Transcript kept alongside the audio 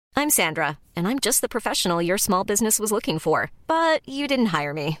I'm Sandra, and I'm just the professional your small business was looking for. But you didn't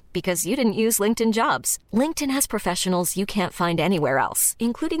hire me because you didn't use LinkedIn Jobs. LinkedIn has professionals you can't find anywhere else,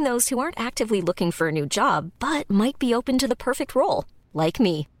 including those who aren't actively looking for a new job, but might be open to the perfect role, like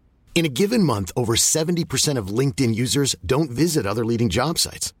me. In a given month, over 70% of LinkedIn users don't visit other leading job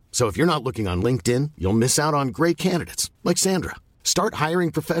sites. So if you're not looking on LinkedIn, you'll miss out on great candidates like Sandra. Start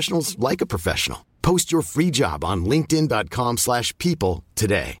hiring professionals like a professional. Post your free job on linkedin.com/people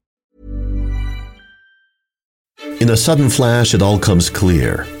today. In a sudden flash, it all comes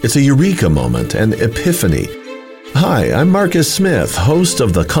clear. It's a eureka moment, an epiphany. Hi, I'm Marcus Smith, host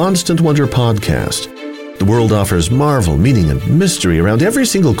of the Constant Wonder podcast. The world offers marvel, meaning, and mystery around every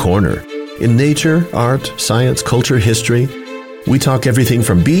single corner. In nature, art, science, culture, history, we talk everything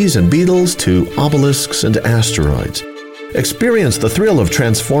from bees and beetles to obelisks and asteroids. Experience the thrill of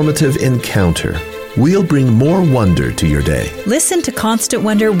transformative encounter. We'll bring more wonder to your day. Listen to Constant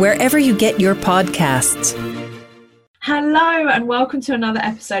Wonder wherever you get your podcasts. Hello and welcome to another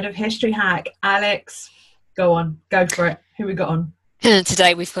episode of History Hack. Alex, go on, go for it. Who we got on?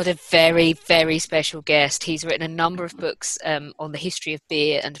 Today we've got a very, very special guest. He's written a number of books on the history of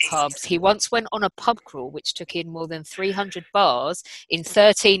beer and pubs. He once went on a pub crawl which took in more than 300 bars in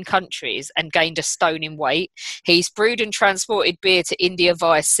 13 countries and gained a stone in weight. He's brewed and transported beer to India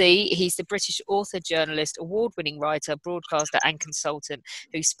via sea. He's the British author, journalist, award-winning writer, broadcaster and consultant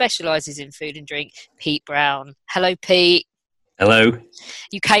who specialises in food and drink, Pete Brown. Hello, Pete. Hello.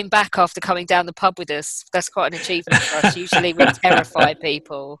 You came back after coming down the pub with us. That's quite an achievement for us. Usually we terrify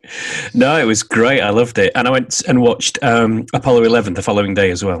people. No, it was great. I loved it. And I went and watched Apollo 11 the following day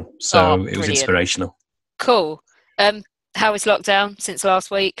as well. So it was inspirational. Cool. How is lockdown since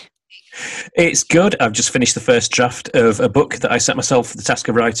last week? It's good. I've just finished the first draft of a book that I set myself the task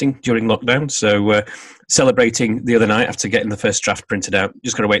of writing during lockdown. So celebrating the other night after getting the first draft printed out.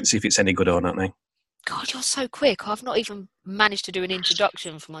 Just got to wait and see if it's any good or not now. God, you're so quick. I've not even managed to do an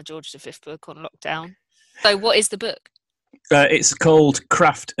introduction for my George V book on lockdown. So what is the book? It's called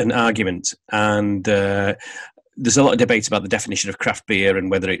Craft and Argument. And there's a lot of debate about the definition of craft beer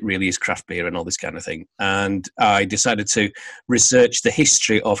and whether it really is craft beer and all this kind of thing. And I decided to research the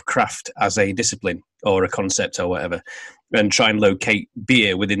history of craft as a discipline or a concept or whatever, and try and locate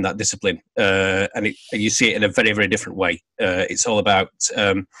beer within that discipline. And you see it in a very, very different way. It's all about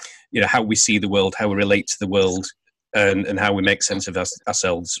how we see the world, how we relate to the world, and how we make sense of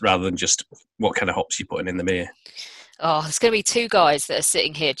ourselves rather than just what kind of hops you're putting in the beer. Oh, there's going to be two guys that are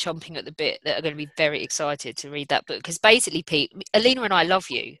sitting here chomping at the bit that are going to be very excited to read that book. Because basically, Pete, Alina and I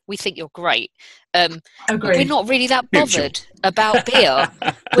love you. We think you're great. We're not really that bothered about beer.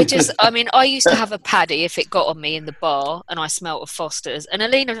 I used to have a paddy if it got on me in the bar and I smelt of Foster's. And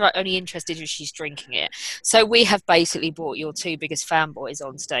Alina's only interested if she's drinking it. So we have basically brought your two biggest fanboys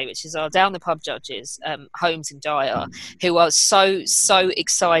on today, which is our Down the Pub judges, Holmes and Dyer, who are so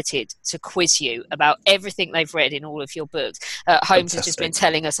excited to quiz you about everything they've read in all of your books. Holmes has just been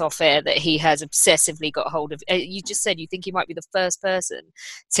telling us off air that he has obsessively got hold of. You just said you think he might be the first person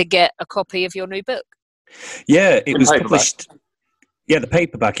to get a copy of your new book. Yeah, it was published. Yeah, the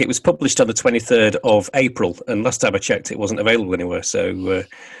paperback. It was published on the 23rd of April, and last time I checked, it wasn't available anywhere. So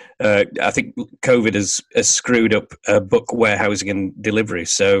I think COVID has screwed up book warehousing and delivery.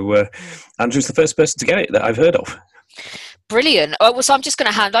 So Andrew's the first person to get it that I've heard of. Brilliant. So I'm just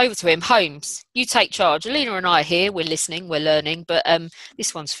going to hand over to him. Holmes, you take charge. Alina and I are here. We're listening. We're learning. But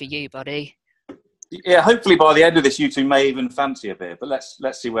this one's for you, buddy. Yeah, hopefully by the end of this, you two may even fancy a beer. But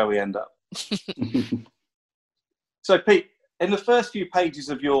let's see where we end up. So, Pete, in the first few pages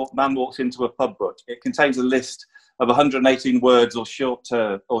of your Man Walks Into a Pub book, it contains a list of 118 words or short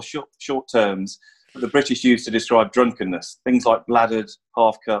terms that the British used to describe drunkenness. Things like bladdered,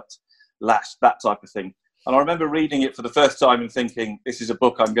 half-cut, lashed, that type of thing. And I remember reading it for the first time and thinking, this is a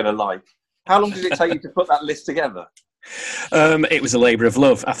book I'm going to like. How long did it take you to put that list together? It was a labour of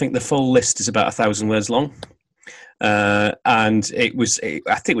love. I think the full list is about 1,000 words long. And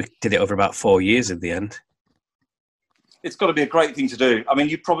I think we did it over about 4 years at the end. It's got to be a great thing to do. I mean,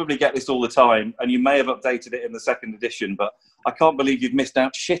 you probably get this all the time, and you may have updated it in the second edition, but I can't believe you've missed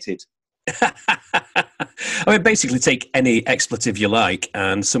out shitted. Basically take any expletive you like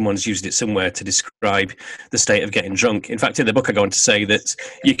and someone's used it somewhere to describe the state of getting drunk. In fact, in the book I go on to say that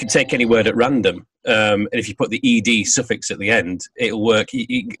you can take any word at random, and if you put the ed suffix at the end, it'll work.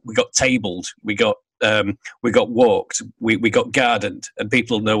 We got tabled, we got walked, we got gardened, and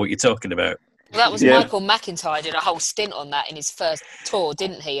people know what you're talking about. Well, that was Michael McIntyre did a whole stint on that in his first tour,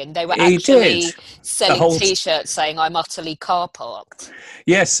 didn't he? And they were actually selling T-shirts saying, "I'm utterly car parked."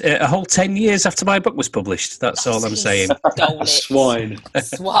 Yes, a whole 10 years after my book was published. That's all I'm saying. Swine.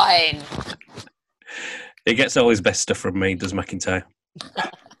 Swine. He gets all his best stuff from me, does McIntyre.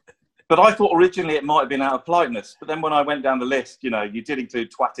 But I thought originally it might have been out of politeness. But then when I went down the list, you did include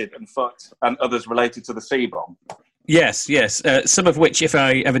twatted and fucked and others related to the C-bomb. Yes. Some of which, if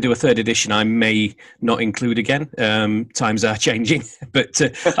I ever do a third edition, I may not include again. Times are changing. But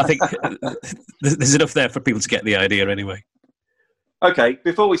I think there's enough there for people to get the idea anyway. Okay,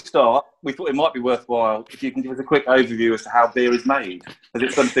 before we start, we thought it might be worthwhile if you can give us a quick overview as to how beer is made, because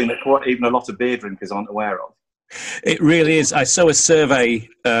it's something that quite even a lot of beer drinkers aren't aware of. It really is. I saw a survey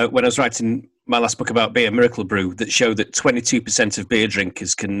when I was writing my last book about beer, Miracle Brew, that showed that 22% of beer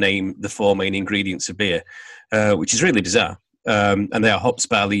drinkers can name the 4 main ingredients of beer, which is really bizarre. And they are hops,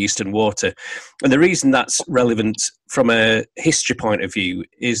 barley, yeast and water. And the reason that's relevant from a history point of view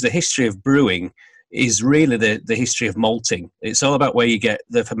is the history of brewing is really the history of malting. It's all about where you get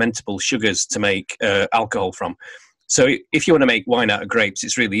the fermentable sugars to make alcohol from. So if you want to make wine out of grapes,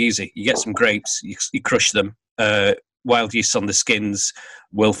 it's really easy. You get some grapes, you crush them, wild yeast on the skins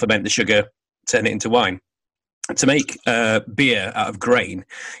will ferment the sugar, turn it into wine. To make beer out of grain,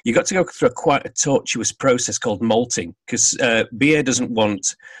 you've got to go through quite a tortuous process called malting, because beer doesn't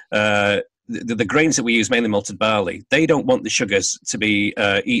want... The grains that we use, mainly malted barley, they don't want the sugars to be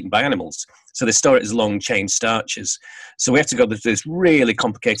eaten by animals. So they store it as long chain starches. So we have to go through this really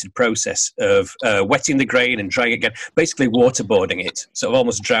complicated process of wetting the grain and drying it again, basically waterboarding it, sort of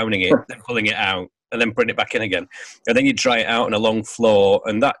almost drowning it, then pulling it out, and then putting it back in again. And then you dry it out on a long floor,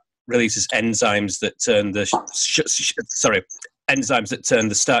 and that releases enzymes that turn the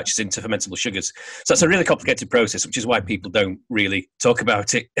starches into fermentable sugars. So it's a really complicated process, which is why people don't really talk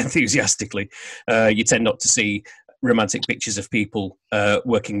about it enthusiastically. You tend not to see romantic pictures of people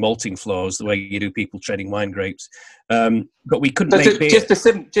working malting floors the way you do people trading wine grapes. But we couldn't make beer.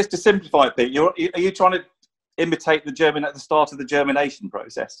 Just to simplify it, Pete, are you trying to imitate the German at the start of the germination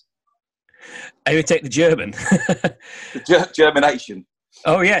process? Imitate the German? Germination.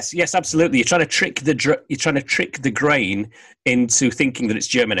 Oh yes, absolutely. You're trying to trick the grain into thinking that it's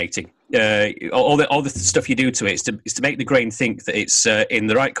germinating. All the stuff you do to it is to make the grain think that it's in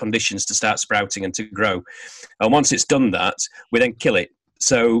the right conditions to start sprouting and to grow. And once it's done that, we then kill it.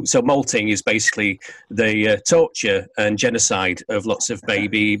 So malting is basically the torture and genocide of lots of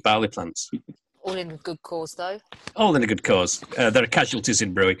baby barley plants. All in a good cause, though. All in a good cause. There are casualties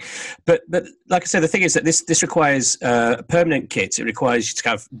in brewing. But like I said, the thing is that this requires a permanent kit. It requires you to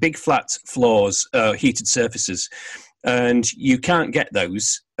have big flat floors, heated surfaces. And you can't get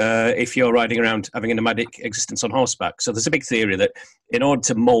those if you're riding around having a nomadic existence on horseback. So there's a big theory that in order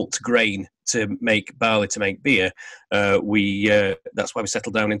to malt grain to make barley, to make beer, that's why we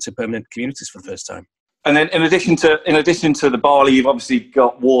settled down into permanent communities for the first time. And then, in addition to the barley, you've obviously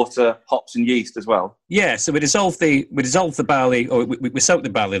got water, hops, and yeast as well. Yeah, so we dissolve the barley, or we soak the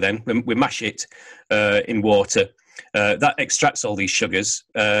barley. Then we mash it in water. That extracts all these sugars.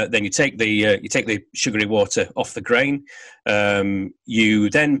 Then you take the sugary water off the grain. You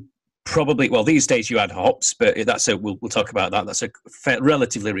then probably, well, these days you add hops, but we'll talk about that. That's a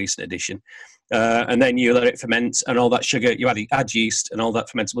relatively recent addition. And then you let it ferment, and all that sugar, you add yeast, and all that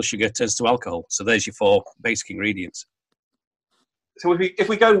fermentable sugar turns to alcohol. So there's your 4 basic ingredients. So if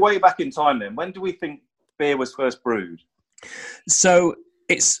we go way back in time then, when do we think beer was first brewed? So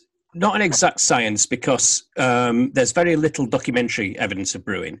it's not an exact science because there's very little documentary evidence of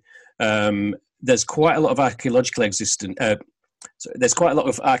brewing. There's quite a lot of archaeological there's quite a lot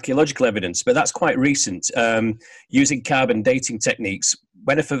of archaeological evidence, but that's quite recent. Using carbon dating techniques,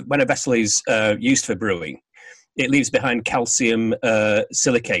 when a vessel is used for brewing, it leaves behind calcium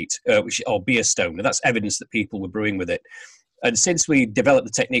silicate, or beer stone, and that's evidence that people were brewing with it. And since we developed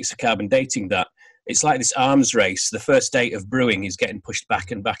the techniques for carbon dating that, it's like this arms race. The first date of brewing is getting pushed back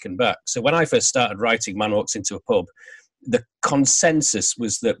and back and back. So when I first started writing Man Walks into a Pub, the consensus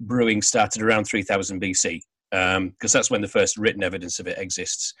was that brewing started around 3000 BC, because that's when the first written evidence of it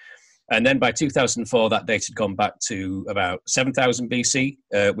exists. And then by 2004, that date had gone back to about 7000 BC,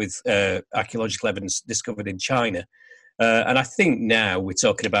 with archaeological evidence discovered in China. And I think now we're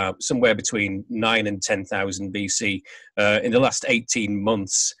talking about somewhere between 9 and 10,000 BC. In the last 18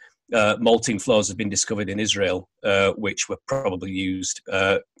 months, malting floors have been discovered in Israel, which were probably used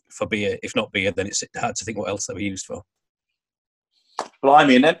for beer. If not beer, then it's hard to think what else they were used for.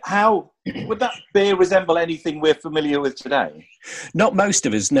 Blimey, and then how would that beer resemble anything we're familiar with today? Not most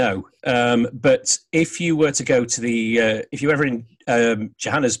of us, no. But if you were to go to if you're ever in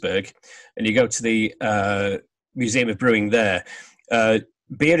Johannesburg and you go to the Museum of Brewing there,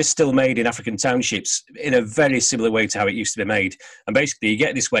 beer is still made in African townships in a very similar way to how it used to be made. And basically, you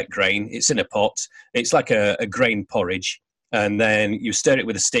get this wet grain, it's in a pot, it's like a grain porridge, and then you stir it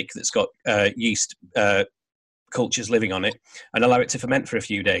with a stick that's got yeast cultures living on it and allow it to ferment for a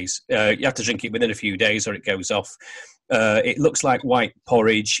few days. You have to drink it within a few days or it goes off. It looks like white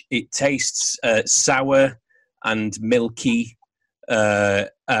porridge. It tastes sour and milky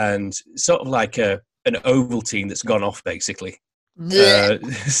and sort of like an Ovaltine that's gone off, basically.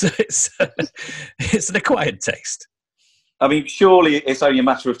 So it's an acquired taste. I mean, surely it's only a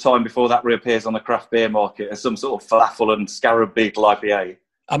matter of time before that reappears on the craft beer market as some sort of falafel and scarab beetle IPA.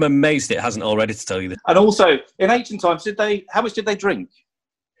 I'm amazed it hasn't already, to tell you that. And also, in ancient times, how much did they drink?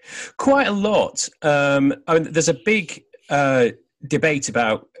 Quite a lot. I mean, there's a big debate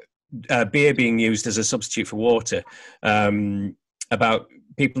about beer being used as a substitute for water, about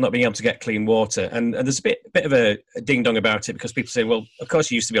people not being able to get clean water. And there's a bit of a ding-dong about it, because people say, well, of course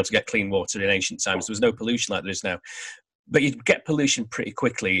you used to be able to get clean water in ancient times. There was no pollution like there is now. But you'd get pollution pretty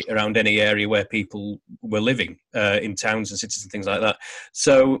quickly around any area where people were living, in towns and cities and things like that.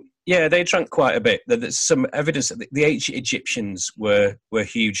 So, yeah, they drank quite a bit. There's some evidence that the ancient Egyptians were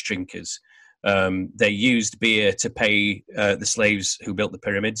huge drinkers. They used beer to pay the slaves who built the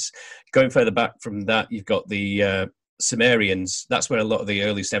pyramids. Going further back from that, you've got the Sumerians. That's where a lot of the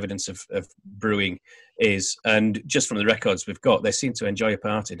earliest evidence of brewing is. And just from the records we've got, they seem to enjoy a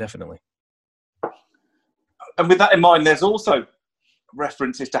party, definitely. And with that in mind, there's also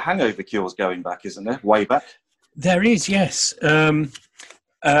references to hangover cures going back, isn't there? Way back. There is, yes.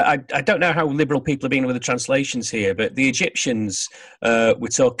 I don't know how liberal people are being with the translations here, but the Egyptians were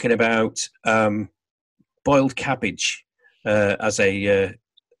talking about boiled cabbage as a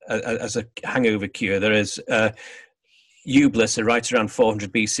hangover cure. There is Eublus, right around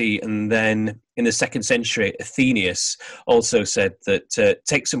 400 BC, and then in the 2nd century, Athenaeus also said that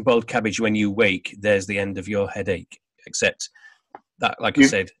take some boiled cabbage when you wake, there's the end of your headache. Except that, like I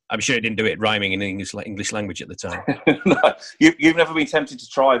said, I'm sure he didn't do it rhyming in English language at the time. No, you've never been tempted to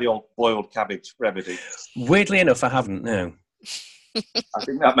try the old boiled cabbage remedy? Weirdly enough, I haven't, no. I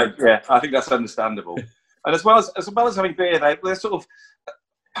think that's understandable. And as well as having beer, there's sort of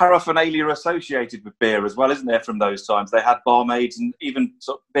paraphernalia associated with beer as well, isn't there, from those times? They had barmaids, and even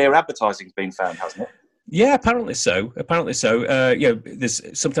sort of beer advertising's been found, hasn't it? Yeah, apparently so. There's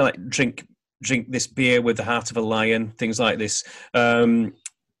something like drink this beer with the heart of a lion, things like this.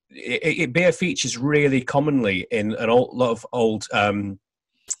 Beer features really commonly in a lot of old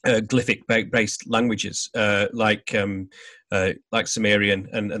glyphic-based languages, like Sumerian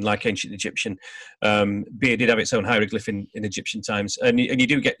and like ancient Egyptian. Beer did have its own hieroglyph in Egyptian times, and you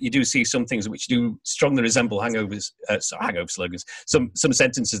do see some things which do strongly resemble hangover slogans. Some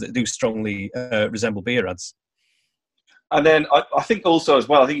sentences that do strongly resemble beer ads. And then I think also as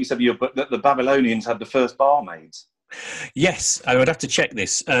well, I think you said that the Babylonians had the first barmaids. Yes, I would have to check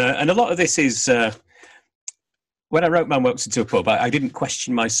this, and a lot of this is. When I wrote Man Walks Into a Pub, I didn't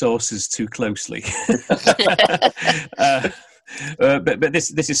question my sources too closely. But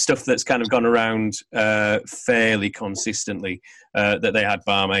this is stuff that's kind of gone around fairly consistently, that they had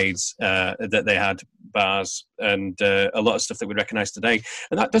barmaids, that they had bars, and a lot of stuff that we recognise today.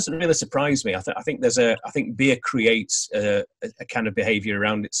 And that doesn't really surprise me. I think beer creates a kind of behaviour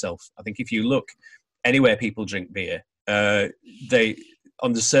around itself. I think if you look anywhere people drink beer,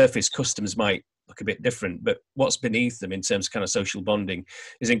 on the surface, customs might look a bit different, but what's beneath them in terms of kind of social bonding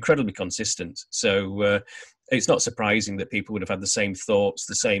is incredibly consistent. So it's not surprising that people would have had the same thoughts,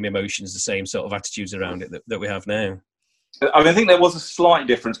 the same emotions, the same sort of attitudes around it that we have now. I mean, I think there was a slight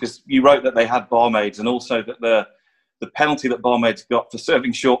difference, because you wrote that they had barmaids, and also that the penalty that barmaids got for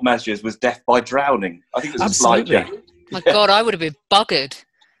serving short measures was death by drowning. I think there's a slight difference. My God, I would have been buggered.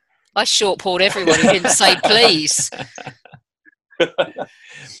 I short poured everyone who didn't say please.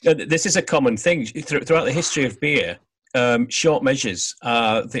 This is a common thing throughout the history of beer. Short measures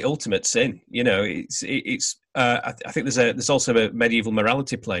are the ultimate sin. You know, I think there's also a medieval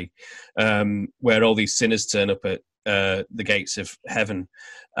morality play where all these sinners turn up at the gates of heaven,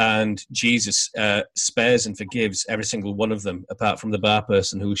 and Jesus spares and forgives every single one of them, apart from the bar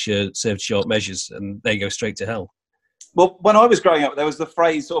person who served short measures, and they go straight to hell. Well, when I was growing up, there was the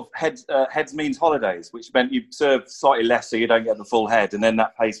phrase sort of heads means holidays, which meant you serve slightly less so you don't get the full head, and then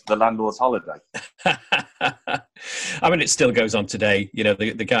that pays for the landlord's holiday. I mean, it still goes on today. You know,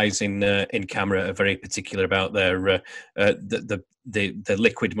 the guys in camera are very particular about their the the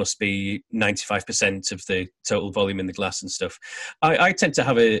liquid must be 95% of the total volume in the glass and stuff. I tend to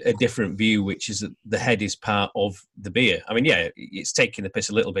have a different view, which is that the head is part of the beer. I mean, yeah, it's taking the piss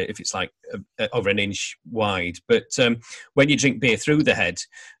a little bit if it's like over an inch wide, but when you drink beer through the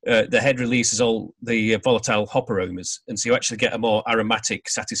head releases all the volatile hop aromas, and so you actually get a more aromatic,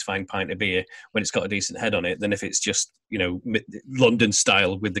 satisfying pint of beer when it's got a decent head on it than if it's just, you know, London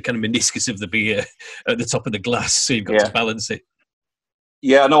style with the kind of meniscus of the beer at the top of the glass, so you've got to balance it.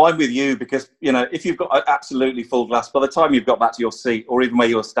 Yeah, no, I'm with you, because, you know, if you've got an absolutely full glass, by the time you've got back to your seat or even where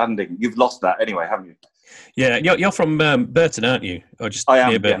you're standing, you've lost that anyway, haven't you? Yeah, you're from Burton, aren't you? Or just I am,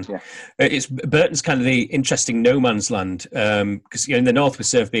 near Burton? Yeah. Burton's kind of the interesting no man's land, because in the north we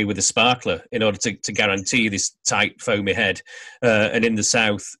serve beer with a sparkler in order to guarantee this tight, foamy head, and in the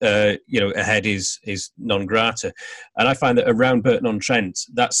south, a head is non grata. And I find that around Burton-on-Trent,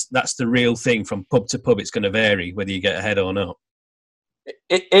 that's the real thing. From pub to pub, it's going to vary whether you get a head or not.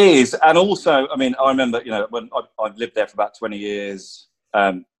 It is, and also, I mean, I remember, you know, when I've lived there for about 20 years.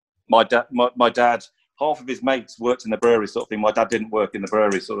 My dad, half of his mates worked in the brewery, sort of thing. My dad didn't work in the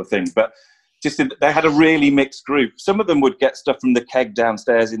brewery, sort of thing. But they had a really mixed group. Some of them would get stuff from the keg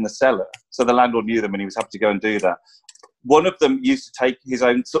downstairs in the cellar, so the landlord knew them, and he was happy to go and do that. One of them used to take his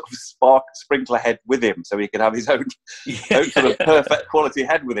own sort of sprinkler head with him, so he could have his own sort of perfect quality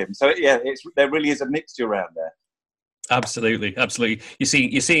head with him. So there really is a mixture around there. Absolutely. You're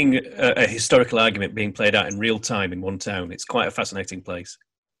seeing a historical argument being played out in real time in one town. It's quite a fascinating place.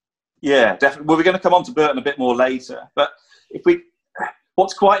 Yeah, definitely. Well, we're going to come on to Burton a bit more later, but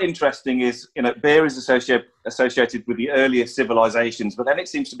what's quite interesting is, you know, beer is associated with the earliest civilizations, but then it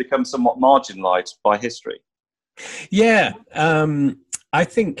seems to become somewhat marginalised by history. Yeah, I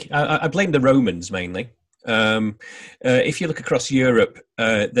think I blame the Romans mainly. If you look across Europe,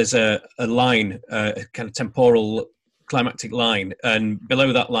 there's a line, a kind of temporal climactic line, and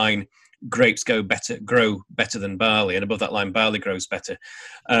below that line, grapes grow better than barley, and above that line, barley grows better.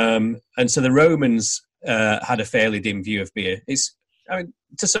 And so the Romans had a fairly dim view of beer.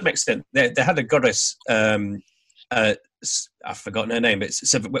 To some extent, they had a goddess. I've forgotten her name, but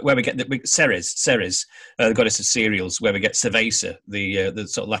it's where we get Ceres, the goddess of cereals, where we get cerveza, the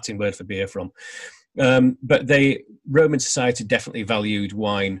sort of Latin word for beer from. But Roman society definitely valued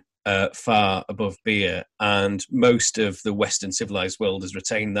wine far above beer, and most of the Western civilized world has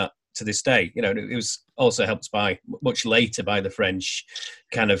retained that to this day. You know, it was also helped much later by the French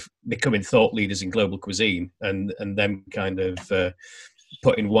kind of becoming thought leaders in global cuisine, and them kind of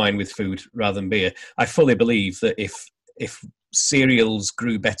putting wine with food rather than beer. I fully believe that if cereals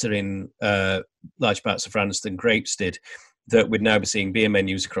grew better in large parts of France than grapes did, that we'd now be seeing beer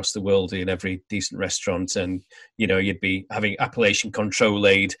menus across the world in every decent restaurant, and, you know, you'd be having Appellation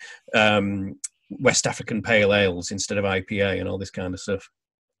Control-Aid West African pale ales instead of IPA and all this kind of stuff.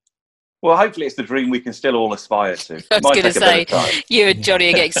 Well, hopefully it's the dream we can still all aspire to. I was going to say, you and Johnny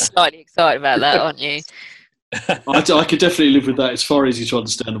are getting slightly excited about that, aren't you? I could definitely live with that. It's far easier to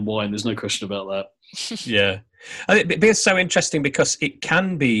understand than wine. There's no question about that. Yeah. I think beer's so interesting because it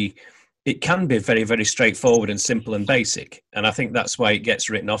can be very, very straightforward and simple and basic. And I think that's why it gets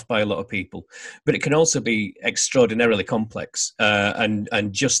written off by a lot of people. But it can also be extraordinarily complex and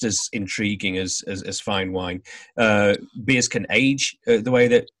just as intriguing as fine wine. Beers can age the way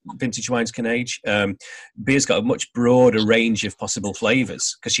that vintage wines can age. Beer's got a much broader range of possible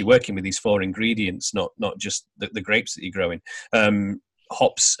flavours because you're working with these 4 ingredients, not just the grapes that you're growing.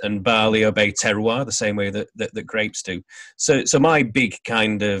 Hops and barley obey terroir the same way that grapes do. So my big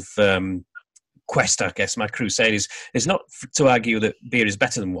kind of quest, I guess, my crusade is not to argue that beer is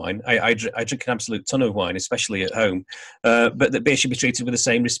better than wine. I drink an absolute ton of wine, especially at home, but that beer should be treated with the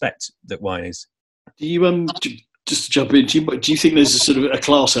same respect that wine is. Do you just to jump in, do you think there's a sort of a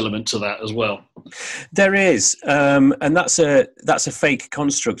class element to that as well? There is, and that's a fake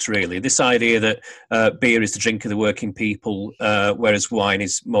construct, really. This idea that beer is the drink of the working people, whereas wine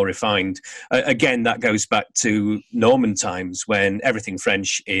is more refined. Again, that goes back to Norman times when everything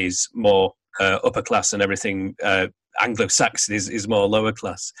French is more upper class and everything Anglo-Saxon is more lower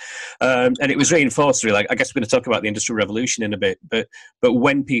class. And it was reinforced, really. I guess we're going to talk about the Industrial Revolution in a bit, but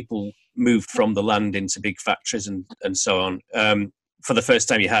when people moved from the land into big factories and so on, for the first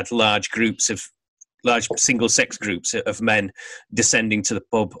time you had large single-sex groups of men descending to the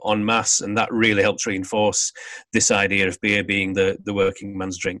pub en masse, and that really helped reinforce this idea of beer being the working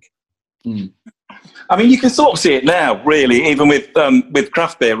man's drink. Mm. I mean, you can sort of see it now, really, even with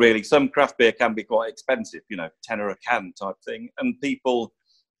craft beer, really. Some craft beer can be quite expensive, tenner a can type thing, and people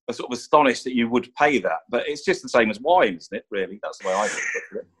are sort of astonished that you would pay that. But it's just the same as wine, isn't it, really? That's the way I look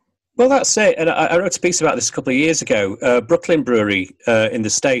at it. Well, that's it. And I wrote a piece about this a couple of years ago. Brooklyn Brewery in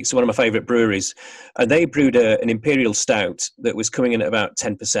the States, one of my favourite breweries, and they brewed an imperial stout that was coming in at about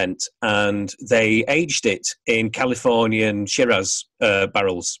 10%, and they aged it in Californian Shiraz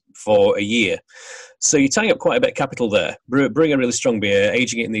barrels for a year. So you're tying up quite a bit of capital there, brewing a really strong beer,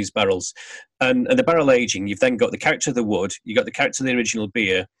 aging it in these barrels. And the barrel aging, you've then got the character of the wood, you've got the character of the original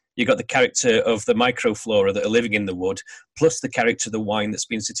beer, you've got the character of the microflora that are living in the wood, plus the character of the wine that's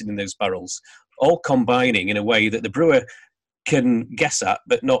been sitting in those barrels, all combining in a way that the brewer can guess at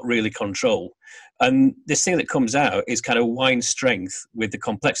but not really control. And this thing that comes out is kind of wine strength with the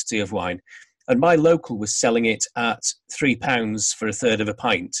complexity of wine. And my local was selling it at £3 for a third of a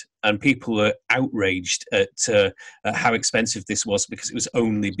pint. And people were outraged at how expensive this was because it was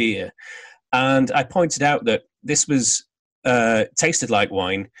only beer. And I pointed out that this was tasted like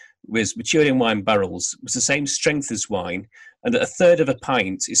wine, was matured in wine barrels, was the same strength as wine, and that a third of a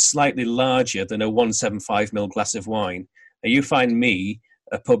pint is slightly larger than a 175ml glass of wine. And you find me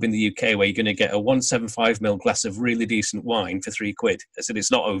a pub in the UK where you're going to get a 175ml glass of really decent wine for £3. I said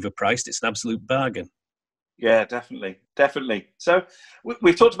it's not overpriced; it's an absolute bargain. Yeah, definitely. So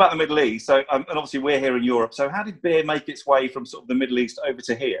we've talked about the Middle East, so and obviously we're here in Europe. So how did beer make its way from sort of the Middle East over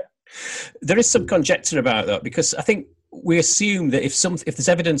to here? There is some conjecture about that, because I think we assume that if there's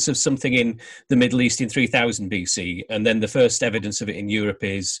evidence of something in the Middle East in 3000 BC, and then the first evidence of it in Europe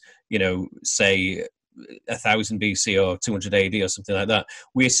is, say 1000 BC or 200 AD or something like that,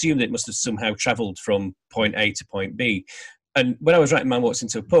 we assume that it must have somehow travelled from point A to point B. And when I was writing Man Walks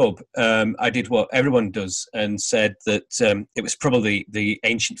into a Pub, I did what everyone does and said that it was probably the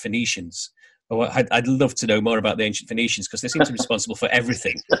ancient Phoenicians. I'd love to know more about the ancient Phoenicians, because they seem to be responsible for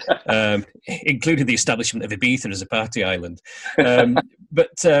everything, including the establishment of Ibiza as a party island.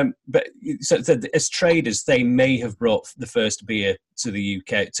 But as traders, they may have brought the first beer to the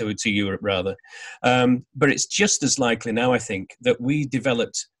UK, to Europe rather. But it's just as likely now, I think, that we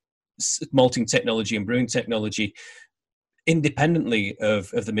developed malting technology and brewing technology independently of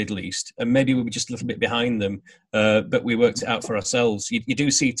the Middle East, and maybe we were just a little bit behind them, but we worked it out for ourselves. You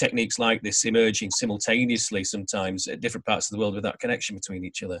do see techniques like this emerging simultaneously sometimes at different parts of the world without connection between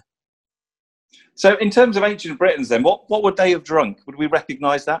each other. So in terms of ancient Britons then, what would they have drunk? Would we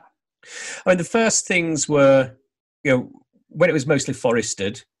recognise that? I mean, the first things were, when it was mostly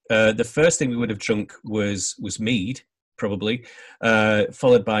forested, the first thing we would have drunk was mead, probably,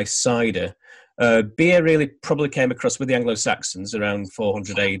 followed by cider. Beer really probably came across with the Anglo-Saxons around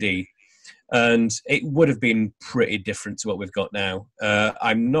 400 AD, and it would have been pretty different to what we've got now.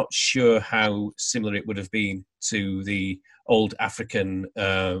 I'm not sure how similar it would have been to the old African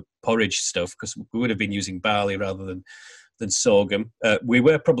porridge stuff, because we would have been using barley rather than sorghum. We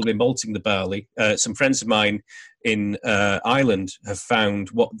were probably malting the barley. Some friends of mine in Ireland have found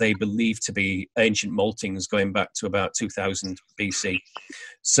what they believe to be ancient maltings going back to about 2000 BC.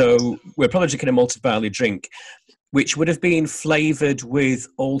 So we're probably drinking a malted barley drink, which would have been flavoured with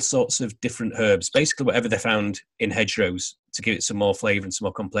all sorts of different herbs, basically whatever they found in hedgerows to give it some more flavour and some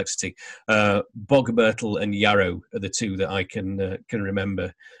more complexity. Bog myrtle and yarrow are the two that I can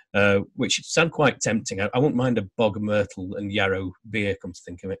remember, which sound quite tempting. I wouldn't mind a bog myrtle and yarrow beer, come to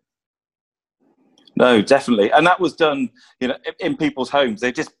think of it. No, definitely. And that was done, in people's homes.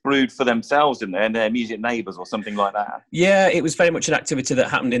 They just brewed for themselves, didn't they, and their immediate neighbours or something like that. Yeah, it was very much an activity that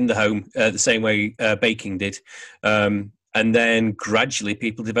happened in the home, the same way baking did. And then gradually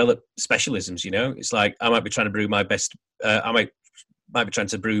people develop specialisms, It's like, I might be trying to brew my best, I might be trying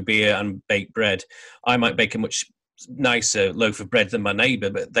to brew beer and bake bread. I might bake a much nicer loaf of bread than my neighbour,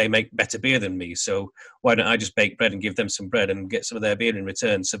 but they make better beer than me, so why don't I just bake bread and give them some bread and get some of their beer in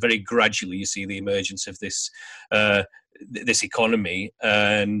return? So very gradually you see the emergence of this this economy,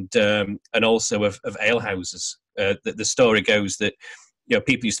 and also of ale houses. The story goes that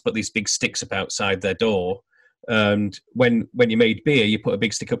people used to put these big sticks up outside their door, and when you made beer, you put a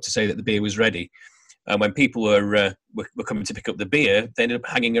big stick up to say that the beer was ready. And when people were coming to pick up the beer, they ended up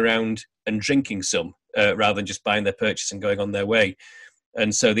hanging around and drinking some, rather than just buying their purchase and going on their way.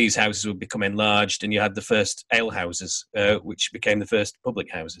 And so these houses would become enlarged, and you had the first ale houses, which became the first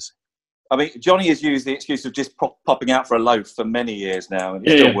public houses. I mean, Johnny has used the excuse of just popping out for a loaf for many years now, and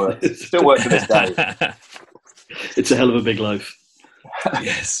it still works. It still works to this day. It's a hell of a big loaf.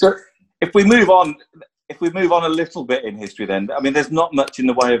 Yes. So if we move on a little bit in history then, I mean, there's not much in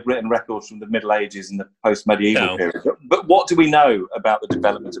the way of written records from the Middle Ages and the post-medieval period. But what do we know about the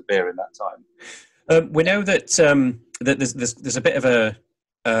development of beer in that time? We know that there's a bit of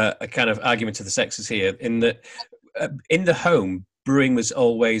a kind of argument of the sexes here, in that in the home, brewing was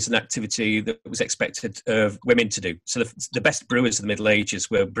always an activity that was expected of women to do. So the best brewers of the Middle Ages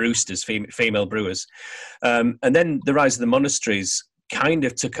were brewsters, female brewers. And then the rise of the monasteries kind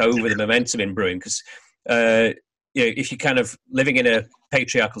of took over the momentum in brewing, because if you're kind of living in a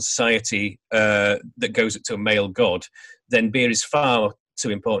patriarchal society that goes up to a male god, then beer is far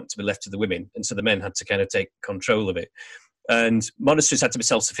too important to be left to the women. And so the men had to kind of take control of it. And monasteries had to be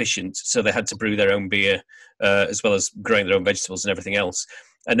self-sufficient, so they had to brew their own beer as well as growing their own vegetables and everything else.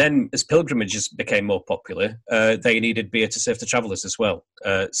 And then as pilgrimages became more popular, they needed beer to serve to travellers as well.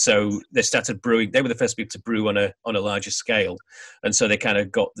 So they started brewing. They were the first people to brew on a larger scale. And so they kind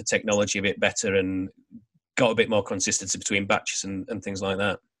of got the technology a bit better and got a bit more consistency between batches and things like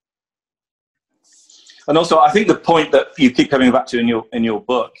that. And also, I think the point that you keep coming back to in your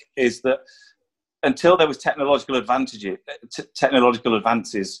book is that until there was technological advances,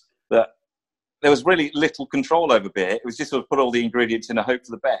 that there was really little control over beer. It was just sort of put all the ingredients in and hope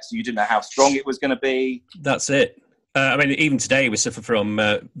for the best. You didn't know how strong it was going to be. That's it. I mean, even today we suffer from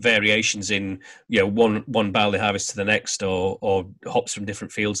variations in, one barley harvest to the next, or hops from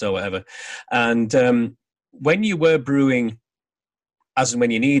different fields or whatever. And when you were brewing as and when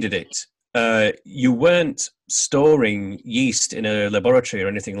you needed it, you weren't storing yeast in a laboratory or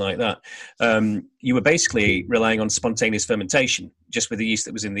anything like that. You were basically relying on spontaneous fermentation, just with the yeast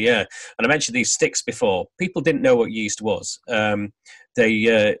that was in the air. And I mentioned these sticks before. People didn't know what yeast was.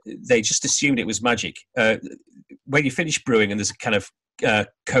 They just assumed it was magic. When you finish brewing and there's a kind of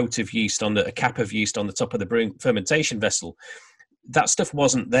coat of yeast a cap of yeast on the top of the brewing fermentation vessel, that stuff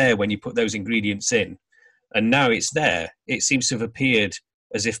wasn't there when you put those ingredients in. And now it's there. It seems to have appeared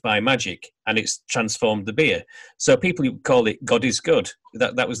as if by magic, and it's transformed the beer. So people who call it God is good.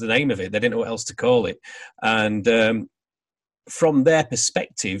 That was the name of it. They didn't know what else to call it. And from their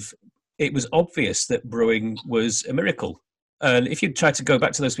perspective, it was obvious that brewing was a miracle. And if you try to go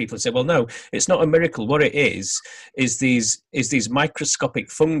back to those people and say, well, no, it's not a miracle. What it is these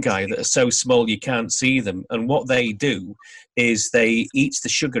microscopic fungi that are so small you can't see them. And what they do is they eat the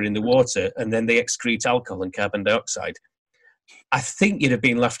sugar in the water, and then they excrete alcohol and carbon dioxide. I think you'd have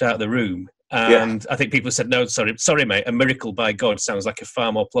been laughed out of the room. And I think people said, no, sorry, mate, a miracle by God sounds like a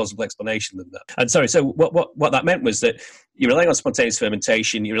far more plausible explanation than that. And so what that meant was that you're relying on spontaneous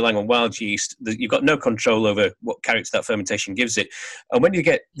fermentation, you're relying on wild yeast, you've got no control over what character that fermentation gives it. And when you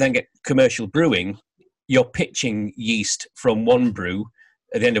get commercial brewing, you're pitching yeast from one brew,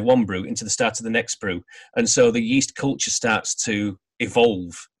 at the end of one brew, into the start of the next brew. And so the yeast culture starts to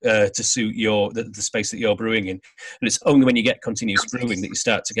evolve to suit the space that you're brewing in. And it's only when you get continuous brewing that you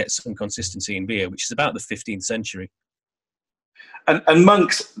start to get some consistency in beer, which is about the 15th century. And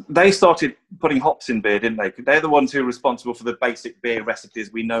monks, they started putting hops in beer, didn't they? They're the ones who are responsible for the basic beer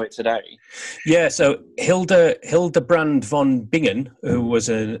recipes we know it today. Yeah, so Hildebrand von Bingen, who was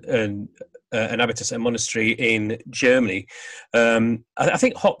an abbess at a monastery in Germany, I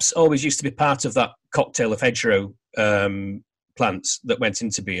think hops always used to be part of that cocktail of hedgerow plants that went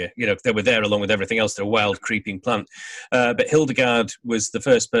into beer. They were there along with everything else. They're a wild, creeping plant. But Hildegard was the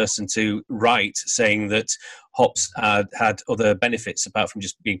first person to write saying that hops had other benefits apart from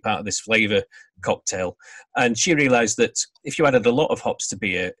just being part of this flavour cocktail. And she realised that if you added a lot of hops to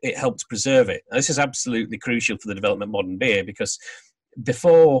beer, it helped preserve it. And this is absolutely crucial for the development of modern beer, because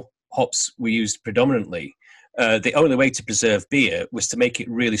before hops were used predominantly, the only way to preserve beer was to make it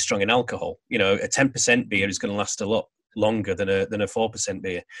really strong in alcohol. A 10% beer is going to last a lot longer than a 4%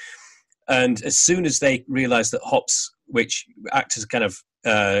 beer. And as soon as they realized that hops, which act as a kind of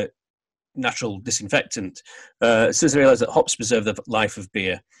natural disinfectant, as soon as they realized that hops preserve the life of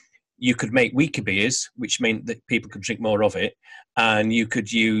beer, you could make weaker beers, which meant that people could drink more of it, and you could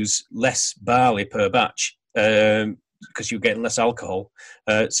use less barley per batch because you're getting less alcohol,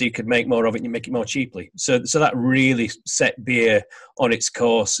 so you could make more of it and you make it more cheaply. So that really set beer on its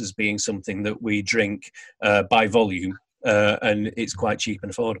course as being something that we drink by volume, and it's quite cheap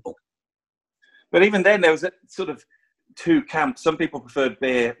and affordable. But even then, there was a sort of two camps. Some people preferred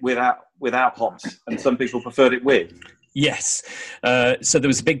beer without hops, and some people preferred it with. Yes. So there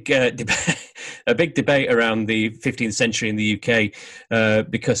was a big debate around the 15th century in the UK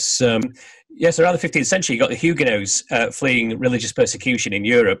because, around the 15th century, you got the Huguenots fleeing religious persecution in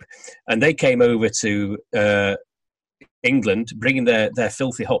Europe, and they came over to England, bringing their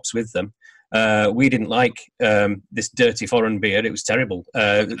filthy hops with them. We didn't like this dirty foreign beer. It was terrible.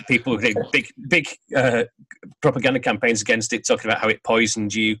 People did big propaganda campaigns against it, talking about how it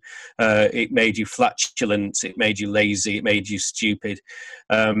poisoned you, it made you flatulent, it made you lazy, it made you stupid.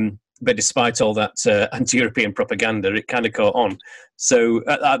 But despite all that anti-European propaganda, it kind of caught on. So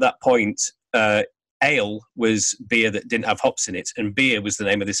at that point, ale was beer that didn't have hops in it, and beer was the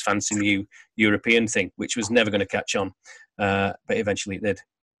name of this fancy new European thing, which was never going to catch on, but eventually it did.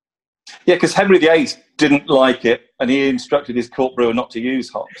 Yeah, because Henry VIII didn't like it, and he instructed his court brewer not to use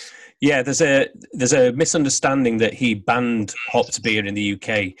hops. Yeah, there's a misunderstanding that he banned hopped beer in the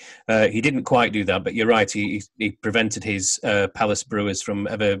UK. He didn't quite do that, but you're right. He prevented his palace brewers from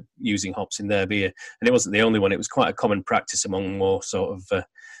ever using hops in their beer, and it wasn't the only one. It was quite a common practice among more sort of,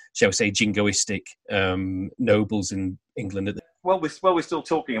 shall we say, jingoistic nobles in England. Well, we're still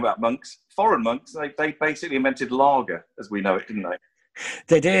talking about monks. Foreign monks, they basically invented lager as we know it, didn't they?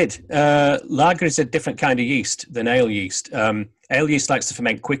 They did. Lager is a different kind of yeast than ale yeast. Ale yeast likes to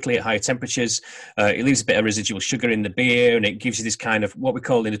ferment quickly at higher temperatures. It leaves a bit of residual sugar in the beer, and it gives you this kind of what we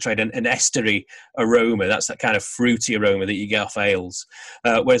call in the trade an estery aroma. That's that kind of fruity aroma that you get off ales.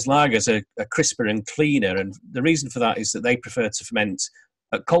 Whereas lagers are crisper and cleaner, and the reason for that is that they prefer to ferment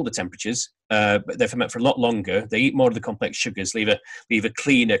at colder temperatures, but they ferment for a lot longer. They eat more of the complex sugars, leave a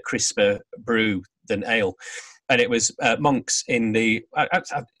cleaner, crisper brew than ale. And it was monks in the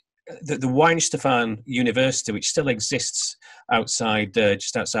Weihenstephan University, which still exists outside,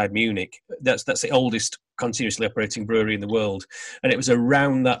 just outside Munich. That's the oldest continuously operating brewery in the world. And it was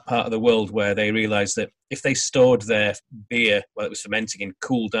around that part of the world where they realised that if they stored their beer while it was fermenting in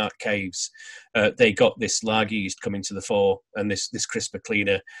cool, dark caves, they got this lager yeast coming to the fore and this crisper,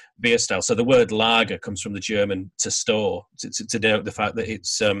 cleaner beer style. So the word lager comes from the German to store, to denote the fact that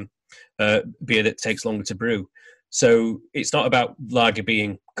it's beer that takes longer to brew. So it's not about lager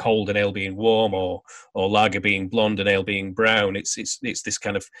being cold and ale being warm, or lager being blonde and ale being brown. It's this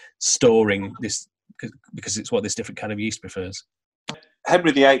kind of storing this, because it's what this different kind of yeast prefers.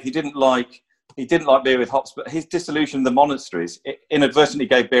 Henry VIII, he didn't like beer with hops, but his dissolution of the monasteries, it inadvertently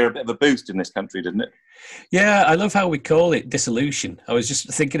gave beer a bit of a boost in this country, didn't it? Yeah, I love how we call it dissolution. I was just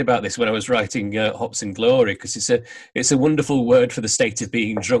thinking about this when I was writing Hops and Glory, because it's a wonderful word for the state of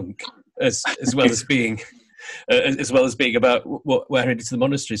being drunk, as well as being. As well as being about what we're headed to the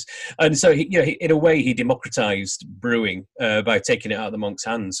monasteries. And so, in a way, he democratized brewing by taking it out of the monks'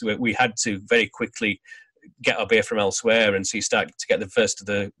 hands. We had to very quickly get our beer from elsewhere, and so you start to get the first of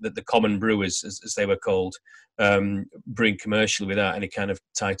the common brewers, as they were called, brewing commercially without any kind of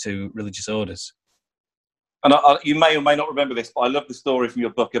tie to religious orders. And you may or may not remember this, but I love the story from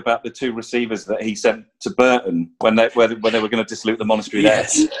your book about the two receivers that he sent to Burton when they were going to dissolute the monastery.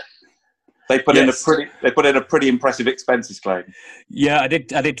 Yes. There. They put in a pretty impressive expenses claim. Yeah, I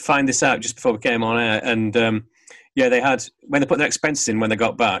did find this out just before we came on air, and they had, when they put their expenses in when they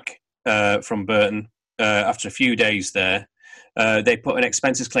got back from Burton after a few days there, they put an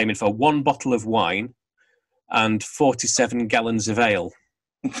expenses claim in for 1 bottle of wine and 47 gallons of ale,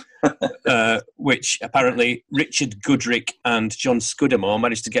 which apparently Richard Goodrick and John Scudamore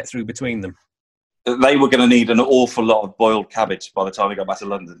managed to get through between them. They were going to need an awful lot of boiled cabbage by the time they got back to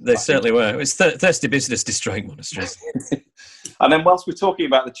London. They certainly were. It was thirsty business destroying monasteries. And then whilst we're talking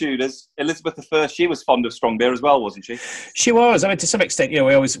about the Tudors, Elizabeth I, she was fond of strong beer as well, wasn't she? She was. I mean, to some extent, we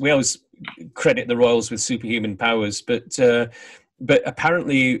always credit the royals with superhuman powers, but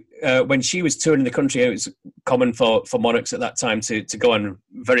apparently when she was touring the country, it was common for monarchs at that time to go on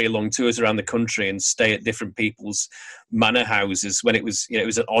very long tours around the country and stay at different people's manor houses, when it was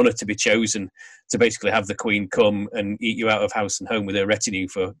an honour to be chosen to basically have the Queen come and eat you out of house and home with her retinue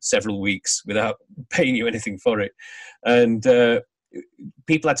for several weeks without paying you anything for it. And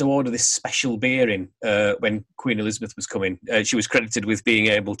people had to order this special beer in when Queen Elizabeth was coming. She was credited with being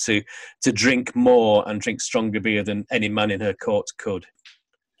able to drink more and drink stronger beer than any man in her court could.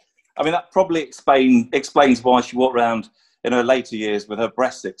 I mean, that probably explains why she walked around in her later years with her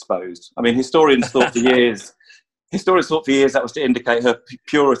breasts exposed. I mean, historians thought for years that was to indicate her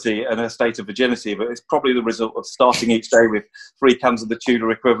purity and her state of virginity, but it's probably the result of starting each day with 3 cans of the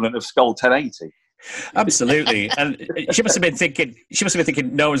Tudor equivalent of Skol 1080. Absolutely. And she must have been thinking,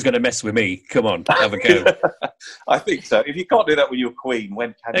 no one's going to mess with me. Come on, have a go. I think so. If you can't do that when you're Queen,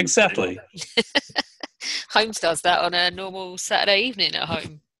 when can you? Exactly. Holmes does that on a normal Saturday evening at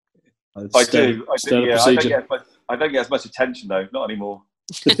home. I do. Yeah. I don't get as much attention, though. Not anymore.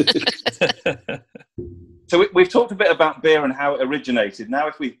 So we've talked a bit about beer and how it originated. Now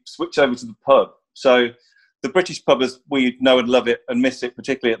if we switch over to the pub. So the British pub, as we know and love it and miss it,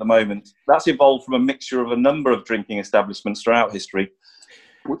 particularly at the moment, that's evolved from a mixture of a number of drinking establishments throughout history,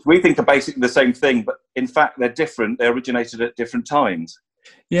 which we think are basically the same thing, but in fact they're different. They originated at different times.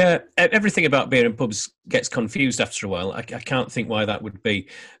 Yeah, everything about beer and pubs gets confused after a while. I can't think why that would be.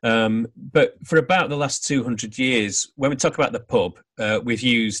 But for about the last 200 years, when we talk about the pub, we've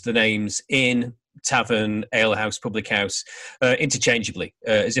used the names inn, tavern, alehouse, public house, interchangeably,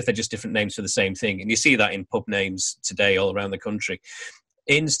 as if they're just different names for the same thing. And you see that in pub names today all around the country.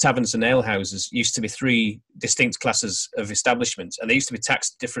 Inns, taverns and alehouses used to be three distinct classes of establishments, and they used to be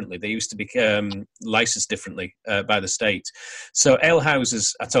taxed differently. They used to be licensed differently by the state. So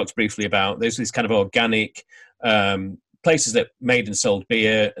alehouses, I talked briefly about, those were these kind of organic places that made and sold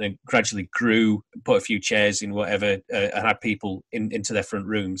beer and gradually grew, put a few chairs in whatever, and had people into their front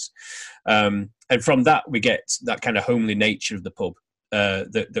rooms. And from that, we get that kind of homely nature of the pub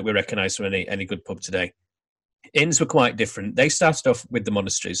that we recognise from any good pub today. Inns were quite different. They started off with the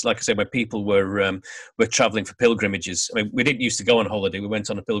monasteries, like I said, where people were travelling for pilgrimages. I mean, we didn't used to go on holiday; we went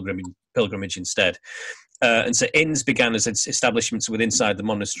on a pilgrimage instead. And so inns began as establishments within inside the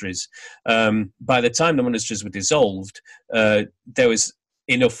monasteries. By the time the monasteries were dissolved, there was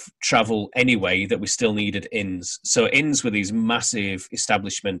enough travel anyway that we still needed inns. So inns were these massive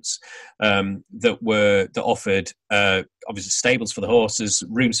establishments that offered obviously stables for the horses,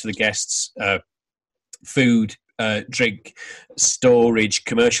 rooms for the guests, food, drink, storage,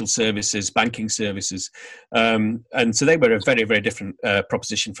 commercial services, banking services, and so they were a very, very different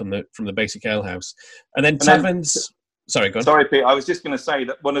proposition from the basic alehouse. And then taverns. Sorry, go on. Sorry, Pete. I was just going to say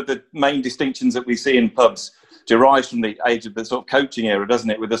that one of the main distinctions that we see in pubs derives from the age of the sort of coaching era,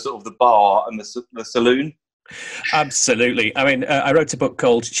 doesn't it? With the sort of the bar and the saloon. Absolutely. I mean, I wrote a book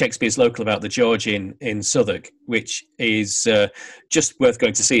called Shakespeare's Local about the George in Southwark, which is just worth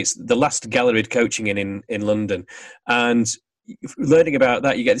going to see. It's the last galleried coaching in London. And learning about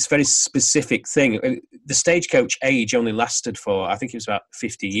that, you get this very specific thing. The stagecoach age only lasted for, I think it was about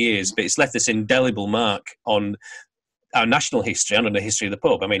 50 years, but it's left this indelible mark on our national history and on the history of the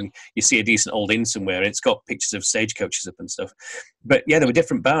pub. I mean, you see a decent old inn somewhere and it's got pictures of stagecoaches up and stuff. But yeah, there were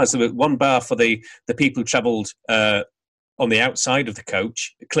different bars. There was one bar for the people who travelled on the outside of the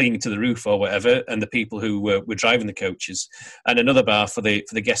coach, clinging to the roof or whatever, and the people who were driving the coaches, and another bar for the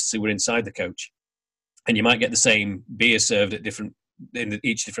guests who were inside the coach. And you might get the same beer served at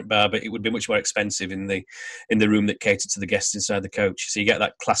each different bar, but it would be much more expensive in the room that catered to the guests inside the coach. So you get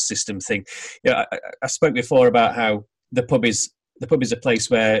that class system thing. Yeah, I spoke before about how the pub is a place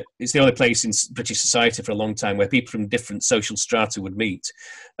where it's the only place in British society for a long time where people from different social strata would meet.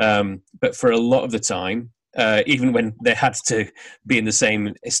 But for a lot of the time, even when they had to be in the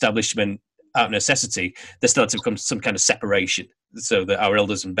same establishment out of necessity, there still had to come some kind of separation so that our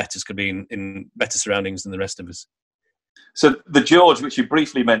elders and betters could be in better surroundings than the rest of us. So the George, which you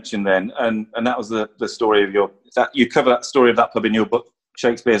briefly mentioned then, and that was the story of you cover that story of that pub in your book,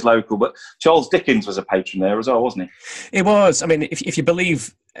 Shakespeare's Local, but Charles Dickens was a patron there as well, wasn't he? It was. I mean, if you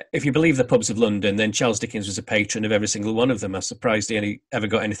believe the pubs of London, then Charles Dickens was a patron of every single one of them. I'm surprised he ever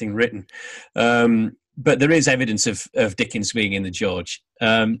got anything written. But there is evidence of Dickens being in the George.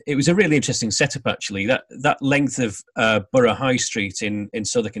 It was a really interesting setup, actually. That length of Borough High Street in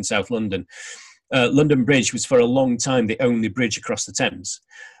Southwark and South London. London Bridge was for a long time the only bridge across the Thames.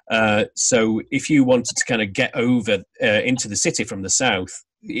 So if you wanted to kind of get over into the city from the south,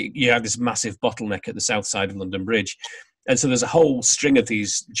 you had this massive bottleneck at the south side of London Bridge. And so there's a whole string of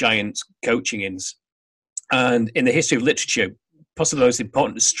these giant coaching inns. And in the history of literature, possibly the most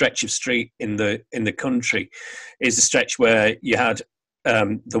important stretch of street in the country is the stretch where you had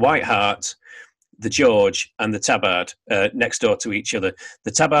the White Hart, the George and the Tabard next door to each other.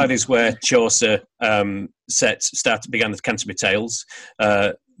 The Tabard is where Chaucer began the Canterbury Tales.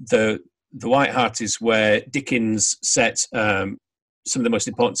 The White Hart is where Dickens set some of the most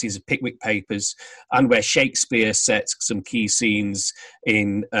important scenes of Pickwick Papers, and where Shakespeare set some key scenes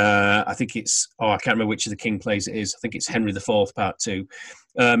in, I think it's, I can't remember which of the King plays it is. I think it's Henry IV, Part 2.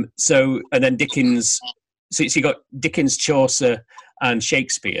 And then Dickens, so you got Dickens, Chaucer and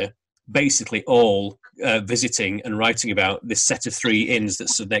Shakespeare basically all visiting and writing about this set of three inns that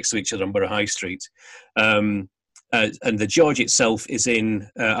stood next to each other on Borough High Street. And the George itself is in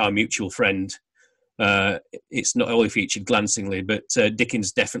Our Mutual Friend. It's not only featured glancingly, but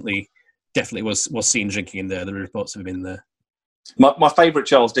Dickens definitely was seen drinking in there. There are reports of him in there. My favourite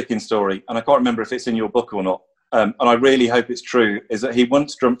Charles Dickens story, and I can't remember if it's in your book or not, and I really hope it's true, is that he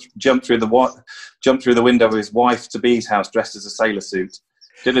once jumped through the window of his wife-to-be's house dressed as a sailor suit,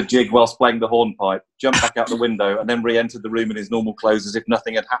 did a jig whilst playing the hornpipe, jumped back out the window, and then re-entered the room in his normal clothes as if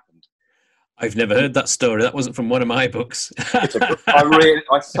nothing had happened. I've never heard that story. That wasn't from one of my books. I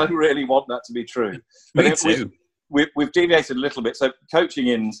so really want that to be true. Me too. We've deviated a little bit. So coaching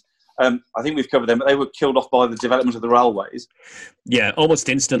inns, I think we've covered them, but they were killed off by the development of the railways. Yeah, almost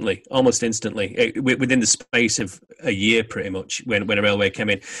instantly. Within the space of a year, pretty much, when a railway came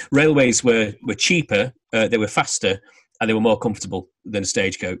in. Railways were cheaper, they were faster, and they were more comfortable than a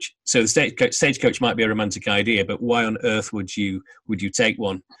Stagecoach. So the Stagecoach might be a romantic idea, but why on earth would you take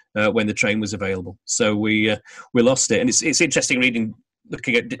one when the train was available? So we lost it, and it's interesting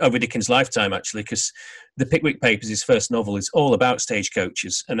looking at over Dickens' lifetime, actually, because the Pickwick Papers, his first novel, is all about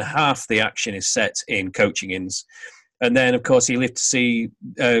stagecoaches, and half the action is set in coaching inns. And then, of course, he lived to see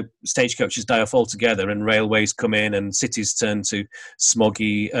stagecoaches die off altogether, and railways come in, and cities turn to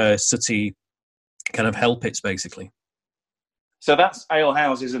smoggy, sooty kind of hell pits, basically. So that's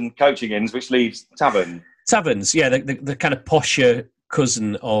alehouses and coaching inns, which leaves taverns, yeah, the kind of posher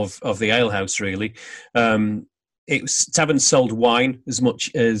cousin of the alehouse, really. Taverns sold wine as much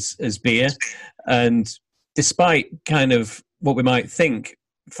as beer, and despite kind of what we might think,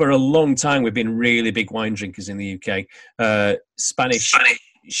 for a long time we've been really big wine drinkers in the UK. Spanish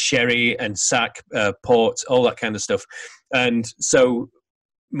sherry and sack, port, all that kind of stuff, and so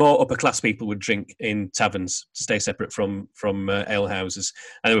more upper class people would drink in taverns to stay separate from alehouses,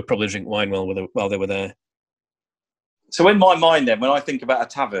 and they would probably drink wine while they were there. So in my mind then, when I think about a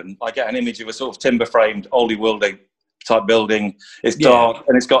tavern, I get an image of a sort of timber-framed, oldie worldy type building. It's dark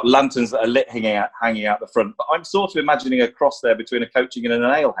and it's got lanterns that are lit hanging out the front. But I'm sort of imagining a cross there between a coaching inn and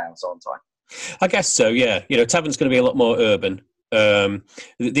an alehouse, aren't I? I guess so, yeah. Tavern's going to be a lot more urban.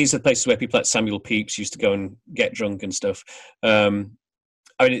 These are the places where people like Samuel Pepys used to go and get drunk and stuff.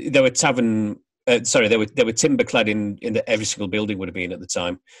 There were timber clad in every single building would have been at the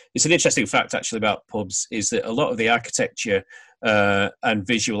time. It's an interesting fact actually about pubs is that a lot of the architecture and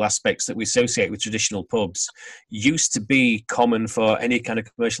visual aspects that we associate with traditional pubs used to be common for any kind of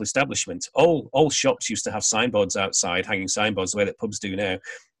commercial establishment. All shops used to have signboards outside, hanging signboards the way that pubs do now.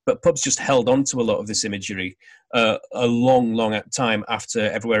 But pubs just held on to a lot of this imagery a long, long time after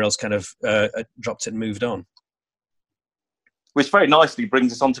everywhere else kind of dropped it and moved on. Which very nicely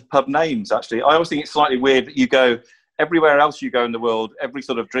brings us on to pub names, actually. I always think it's slightly weird that you go, everywhere else you go in the world, every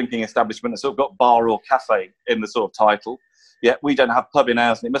sort of drinking establishment has sort of got bar or cafe in the sort of title. Yet we don't have pub in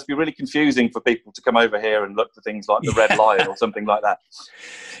ours, and it must be really confusing for people to come over here and look for things like the Red Lion or something like that.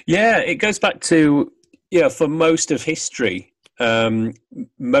 Yeah, it goes back to, for most of history,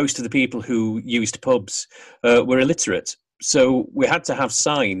 most of the people who used pubs were illiterate. So we had to have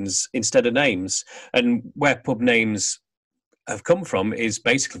signs instead of names. And where pub names have come from is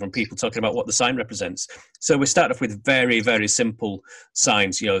basically from people talking about what the sign represents. So we start off with very, very simple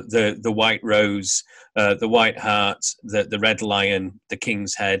signs, the White Rose, the White Hart, the Red Lion, the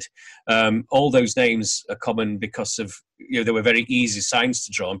King's Head. All those names are common because of, they were very easy signs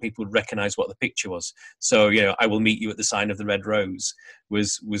to draw and people would recognise what the picture was. So, I will meet you at the sign of the Red Rose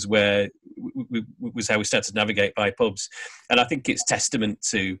was how we started to navigate by pubs. And I think it's testament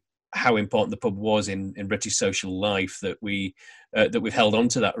to how important the pub was in British social life that we've held on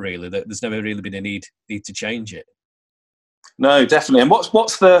to that, really, that there's never really been a need to change it. No, definitely. And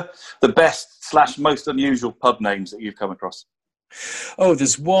what's the best / most unusual pub names that you've come across? Oh,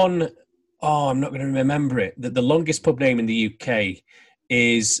 there's one, I'm not going to remember it. The longest pub name in the UK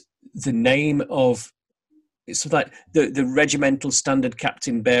is the name of, it's sort of like the regimental standard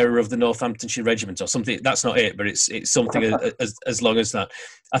captain bearer of the Northamptonshire Regiment or something. That's not it, but it's something as long as that.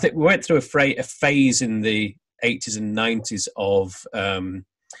 I think we went through a phase in the 80s and 90s of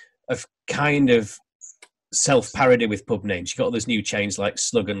kind of self-parody with pub names. You got all those new chains like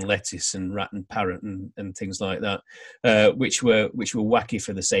Slug and Lettuce and Rat and Parrot and things like that, which were wacky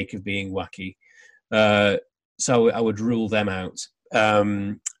for the sake of being wacky. So I would rule them out.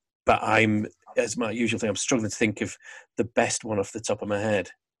 But as my usual thing, I'm struggling to think of the best one off the top of my head.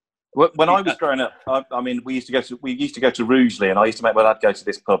 When I was growing up, we used to go to Rugeley, and I used to make my dad go to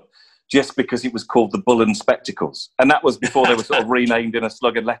this pub just because it was called the Bull and Spectacles, and that was before they were sort of renamed in a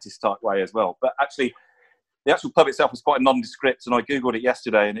Slug and Lettuce type way as well. But actually, the actual pub itself was quite nondescript, and I googled it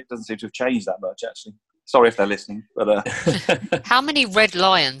yesterday, and it doesn't seem to have changed that much. Actually, sorry if they're listening, but how many Red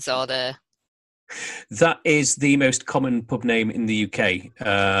Lions are there? That is the most common pub name in the UK.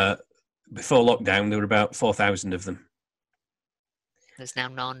 Before lockdown, there were about 4,000 of them. There's now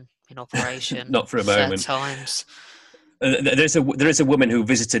none in operation. Not for a moment. Times. There is a woman who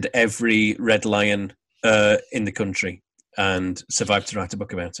visited every Red Lion in the country and survived to write a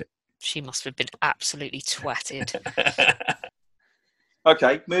book about it. She must have been absolutely twatted.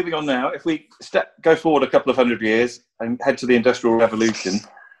 Okay, moving on now. If we go forward a couple of 100 years and head to the Industrial Revolution,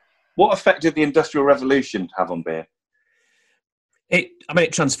 what effect did the Industrial Revolution have on beer?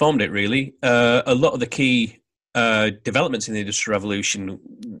 It transformed it, really. A lot of the key developments in the Industrial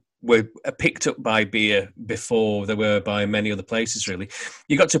Revolution were picked up by beer before they were by many other places, really.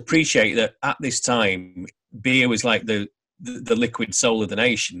 You got to appreciate that at this time, beer was like the the liquid soul of the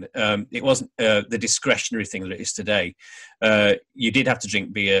nation. It wasn't the discretionary thing that it is today. You did have to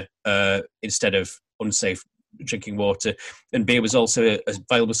drink beer instead of unsafe drinking water, and beer was also a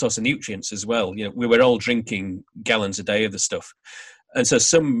valuable source of nutrients as well. You know, we were all drinking gallons a day of the stuff, and so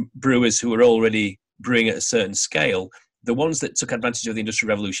some brewers who were already brewing at a certain scale, the ones that took advantage of the Industrial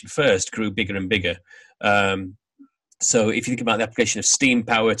Revolution first, grew bigger and bigger. So if you think about the application of steam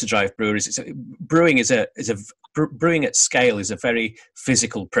power to drive breweries, brewing at scale is a very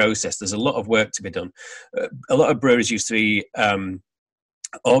physical process. There's a lot of work to be done. A lot of breweries used to be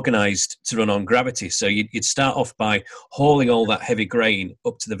organised to run on gravity. So you'd start off by hauling all that heavy grain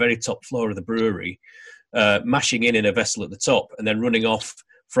up to the very top floor of the brewery, mashing in a vessel at the top, and then running off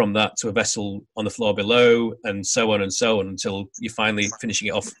from that to a vessel on the floor below, and so on until you're finally finishing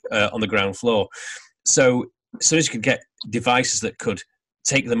it off on the ground floor. So as soon as you could get devices that could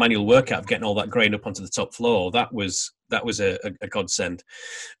take the manual work out of getting all that grain up onto the top floor, that was a godsend.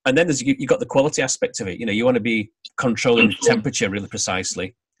 And then you got the quality aspect of it. You know, you want to be controlling temperature really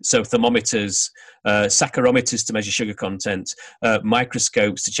precisely. So thermometers, saccharometers to measure sugar content,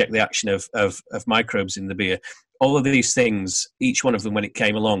 microscopes to check the action of microbes in the beer. All of these things, each one of them when it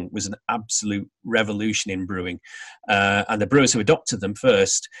came along, was an absolute revolution in brewing. And the brewers who adopted them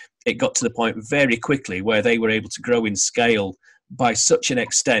first, it got to the point very quickly where they were able to grow in scale by such an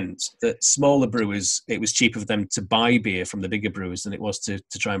extent that smaller brewers, it was cheaper for them to buy beer from the bigger brewers than it was to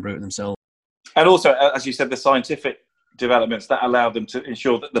try and brew it themselves. And also, as you said, the scientific developments that allowed them to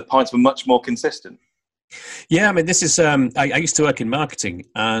ensure that the pints were much more consistent. Yeah, I mean, this is, I used to work in marketing,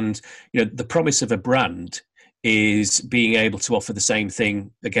 and you know, the promise of a brand is being able to offer the same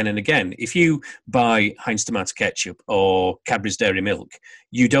thing again and again. If you buy Heinz tomato ketchup or Cadbury's Dairy Milk,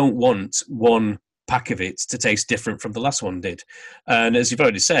 you don't want one pack of it to taste different from the last one did. And as you've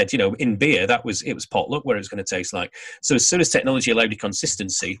already said, you know, in beer, it was potluck where it was going to taste like. So as soon as technology allowed you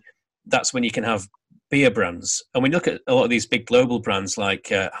consistency, that's when you can have beer brands. And when you look at a lot of these big global brands like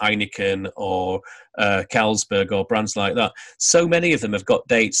Heineken or Carlsberg or brands like that, so many of them have got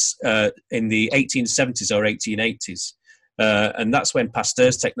dates in the 1870s or 1880s. And that's when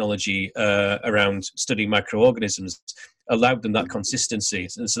Pasteur's technology around studying microorganisms allowed them that consistency.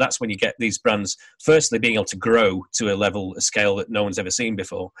 And so that's when you get these brands, firstly, being able to grow to a scale that no one's ever seen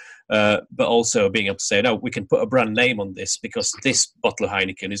before, but also being able to say, no, we can put a brand name on this because this bottle of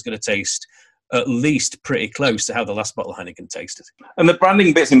Heineken is going to taste at least pretty close to how the last bottle of Heineken tasted. And the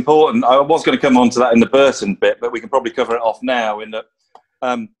branding bit's important. I was going to come on to that in the Burton bit, but we can probably cover it off now in that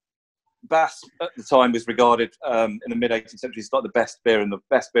Bass at the time was regarded in the mid-18th century as like the best beer in the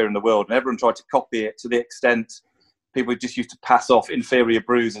world, and everyone tried to copy it to the extent people just used to pass off inferior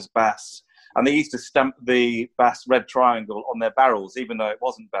brews as Bass. And they used to stamp the Bass red triangle on their barrels, even though it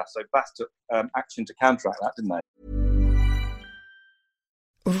wasn't Bass. So Bass took action to counteract that, didn't they?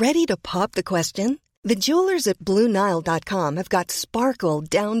 Ready to pop the question? The jewelers at BlueNile.com have got sparkle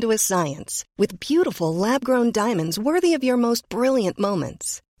down to a science with beautiful lab-grown diamonds worthy of your most brilliant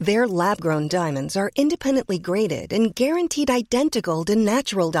moments. Their lab-grown diamonds are independently graded and guaranteed identical to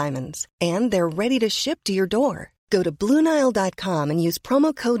natural diamonds. And they're ready to ship to your door. Go to BlueNile.com and use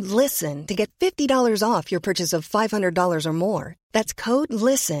promo code LISTEN to get $50 off your purchase of $500 or more. That's code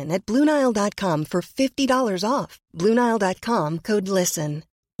LISTEN at BlueNile.com for $50 off. BlueNile.com, code LISTEN.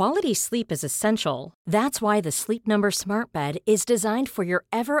 Quality sleep is essential. That's why the Sleep Number Smart Bed is designed for your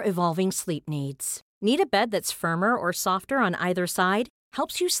ever-evolving sleep needs. Need a bed that's firmer or softer on either side?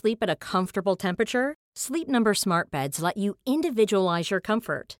 Helps you sleep at a comfortable temperature? Sleep Number Smart Beds let you individualize your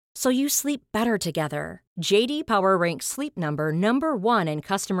comfort, so you sleep better together. J.D. Power ranks Sleep Number number 1 in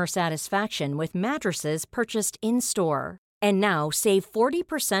customer satisfaction with mattresses purchased in-store. And now save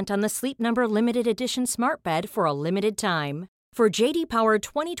 40% on the Sleep Number Limited Edition Smart Bed for a limited time. For J.D. Power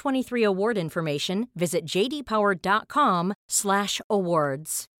 2023 award information, visit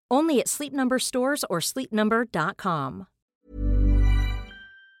jdpower.com/awards. Only at Sleep Number stores or sleepnumber.com.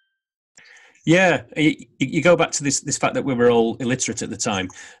 Yeah, you go back to this fact that we were all illiterate at the time,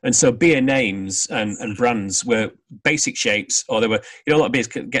 and so beer names and brands were basic shapes, or they were, you know, a lot of beers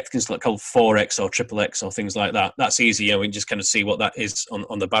get things like called 4X or XXX or things like that. That's easy, you know, we can just kind of see what that is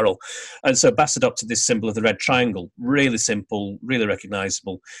on the barrel. And so Bass adopted this symbol of the red triangle, really simple, really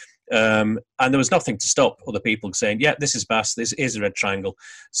recognisable. And there was nothing to stop other people saying, yeah, this is Bass, this is a red triangle.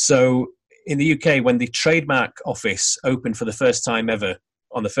 So in the UK, when the trademark office opened for the first time ever,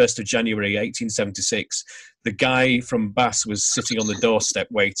 on the 1st of January 1876, the guy from Bass was sitting on the doorstep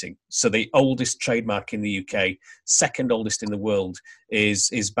waiting. So the oldest trademark in the UK, second oldest in the world,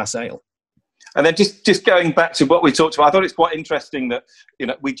 is Bass Ale. And then just going back to what we talked about, I thought it's quite interesting that, you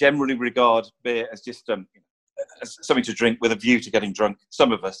know, we generally regard beer as just something to drink with a view to getting drunk.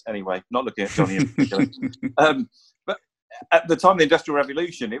 Some of us, anyway. Not looking at Johnny in particular. But at the time of the Industrial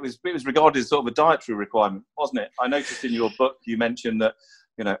Revolution, it was regarded as sort of a dietary requirement, wasn't it? I noticed in your book you mentioned that,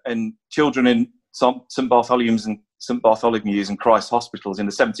 and children in St Bartholomew's and Christ hospitals in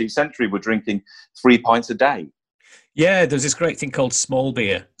the 17th century were drinking 3 pints a day. Yeah, there's this great thing called small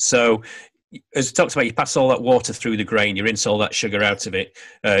beer. So, as we talked about, you pass all that water through the grain, you rinse all that sugar out of it,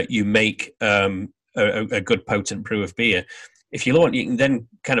 you make a good potent brew of beer. If you want, you can then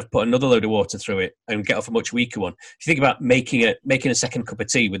kind of put another load of water through it and get off a much weaker one. If you think about making a second cup of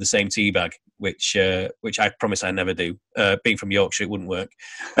tea with the same tea bag, which I promise I never do. Being from Yorkshire, it wouldn't work.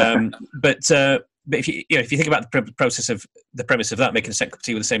 But if you think about the premise of that, making a second cup of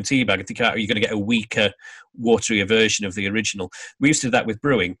tea with the same tea bag, and think about how you're going to get a weaker, waterier version of the original. We used to do that with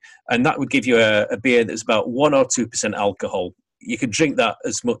brewing, and that would give you a beer that's about 1 or 2% alcohol. You could drink that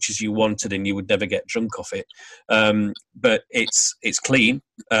as much as you wanted, and you would never get drunk off it. But it's clean,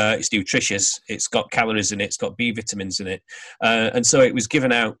 it's nutritious, it's got calories in it, it's got B vitamins in it, and so it was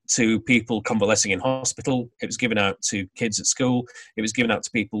given out to people convalescing in hospital. It was given out to kids at school. It was given out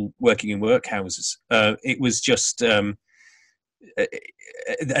to people working in workhouses. It was just an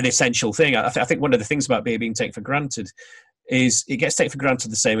essential thing. I think one of the things about beer being taken for granted is it gets taken for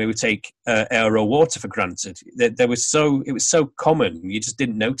granted the same way we take air or water for granted. It was so common, you just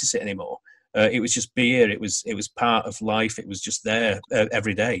didn't notice it anymore. It was just beer. It was part of life. It was just there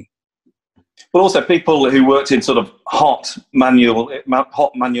every day. But also people who worked in sort of hot manual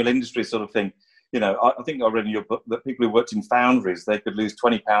industry sort of thing. I think I read in your book that people who worked in foundries, they could lose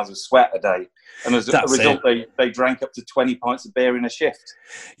 20 pounds of sweat a day. And as a result, they drank up to 20 pints of beer in a shift.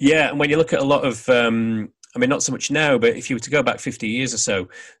 Yeah, and when you look at a lot of... not so much now, but if you were to go back 50 years or so,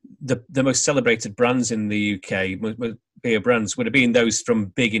 the most celebrated brands in the UK, beer brands, would have been those from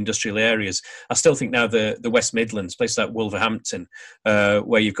big industrial areas. I still think now the West Midlands, places like Wolverhampton,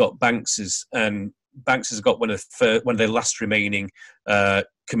 where you've got Banks's, and Banks has got one of the last remaining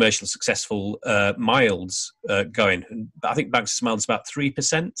commercial successful milds going. And I think Banks's mild is about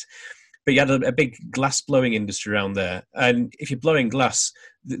 3%. But you had a big glass blowing industry around there, and if you're blowing glass,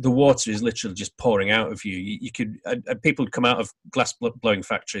 the water is literally just pouring out of you. You could people would come out of glass blowing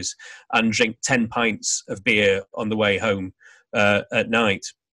factories and drink 10 pints of beer on the way home at night,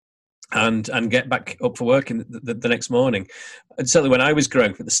 and get back up for work in the next morning. And certainly, when I was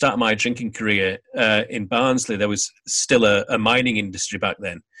growing up at the start of my drinking career in Barnsley, there was still a mining industry back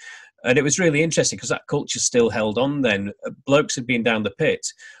then. And it was really interesting because that culture still held on then. Blokes had been down the pit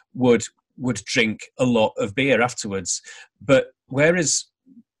would drink a lot of beer afterwards. But whereas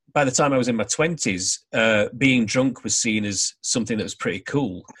by the time I was in my 20s, being drunk was seen as something that was pretty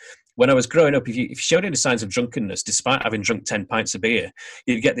cool. When I was growing up, if you showed any signs of drunkenness, despite having drunk 10 pints of beer,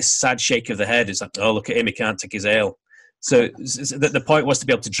 you'd get this sad shake of the head. It's like, oh, look at him, he can't take his ale. So the point was to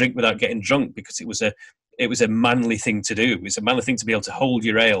be able to drink without getting drunk, because it was a manly thing to do. It was a manly thing to be able to hold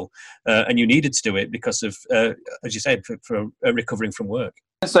your ale, and you needed to do it because of, as you said, for recovering from work.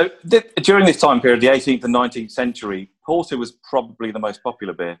 So during this time period, the 18th and 19th century, porter was probably the most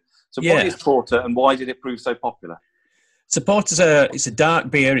popular beer. So what is porter, and why did it prove so popular? So porter's it's a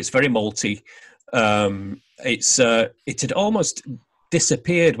dark beer. It's very malty. It had almost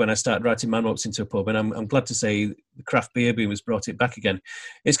disappeared when I started writing Man Walks into a Pub, and I'm glad to say the craft beer boom has brought it back again.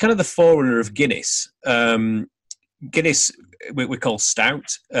 It's kind of the forerunner of Guinness. Guinness we call stout.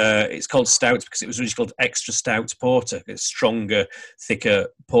 It's called stout because it was originally called extra stout porter. It's stronger, thicker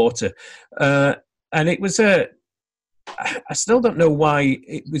porter, and it was I still don't know why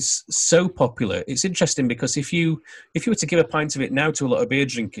it was so popular. It's interesting because if you were to give a pint of it now to a lot of beer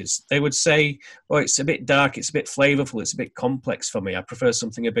drinkers, they would say, "Oh, it's a bit dark, it's a bit flavourful, it's a bit complex for me. I prefer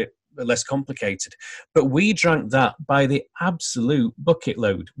something a bit less complicated." But we drank that by the absolute bucket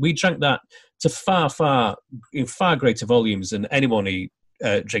load. We drank that to in far greater volumes than anyone who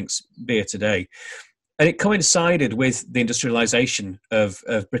drinks beer today. And it coincided with the industrialisation of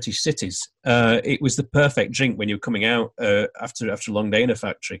British cities. It was the perfect drink when you were coming out after a long day in a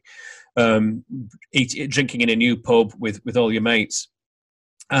factory, drinking in a new pub with all your mates.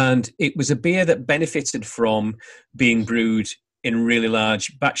 And it was a beer that benefited from being brewed in really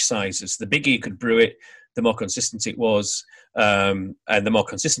large batch sizes. The bigger you could brew it, the more consistent it was. And the more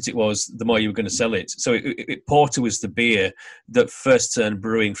consistent it was, the more you were going to sell it. So porter was the beer that first turned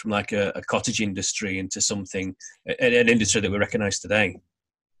brewing from like a cottage industry into something, an industry that we recognise today.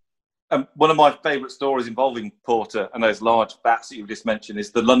 One of my favourite stories involving porter and those large vats that you just mentioned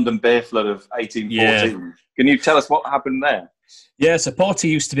is the London beer flood of 1814. Yeah. Can you tell us what happened there? Yeah, so porter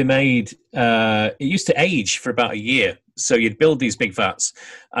used to be made, it used to age for about a year. So you'd build these big vats,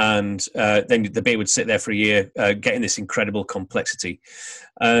 and then the beer would sit there for a year, getting this incredible complexity.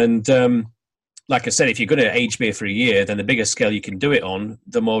 And like I said, if you're going to age beer for a year, then the bigger scale you can do it on,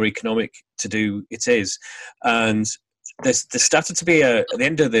 the more economic to do it is. And there started to be, at the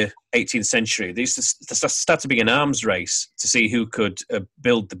end of the 18th century, there started to be an arms race to see who could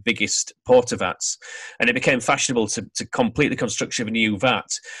build the biggest porter vats. And it became fashionable to complete the construction of a new vat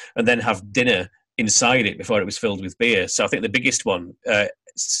and then have dinner inside it before it was filled with beer. So I think the biggest one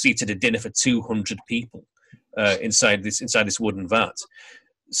seated a dinner for 200 people inside this wooden vat.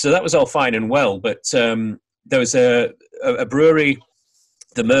 So that was all fine and well, but there was a brewery,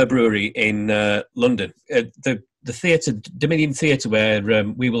 the Mer Brewery in London, the theatre, Dominion Theatre, where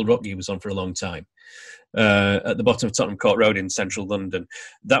We Will Rock You was on for a long time, at the bottom of Tottenham Court Road in central London.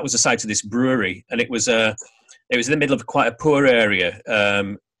 That was the site of this brewery, and it was in the middle of quite a poor area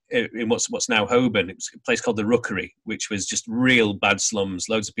in what's now Holborn. It was a place called the Rookery, which was just real bad slums,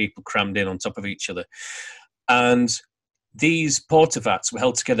 loads of people crammed in on top of each other. And these porter vats were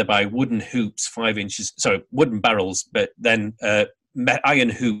held together by wooden hoops, wooden barrels, but then iron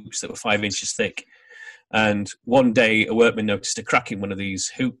hoops that were 5 inches thick. And one day a workman noticed a crack in one of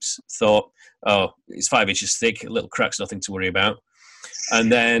these hoops, thought, oh, it's 5 inches thick, a little crack's nothing to worry about. And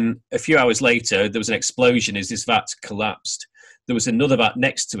then a few hours later, there was an explosion as this vat collapsed. There was another vat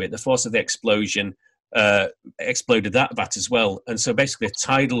next to it. The force of the explosion exploded that vat as well. And so basically a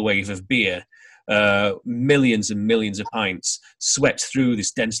tidal wave of beer, millions and millions of pints, swept through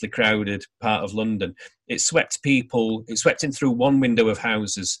this densely crowded part of London. It swept in through one window of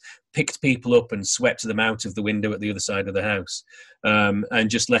houses, picked people up and swept them out of the window at the other side of the house, and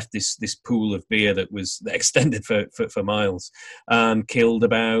just left this pool of beer that extended for miles, and killed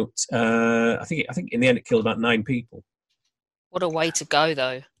about, I think in the end it killed about 9 people. What a way to go,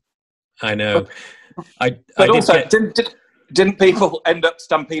 though. I know. Didn't people end up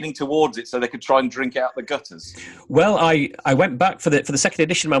stampeding towards it so they could try and drink it out the gutters? Well, I went back for the second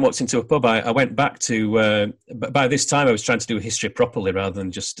edition. Man Walks Into a Pub. I went back to. By this time, I was trying to do history properly rather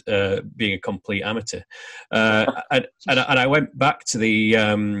than just being a complete amateur. And I went back to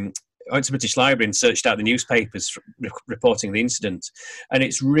I went to British Library and searched out the newspapers reporting the incident. And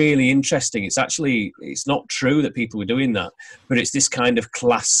it's really interesting. It's not true that people were doing that, but it's this kind of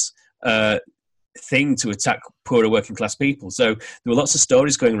class thing to attack poorer working class people. So there were lots of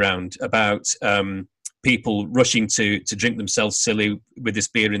stories going around about people rushing to drink themselves silly with this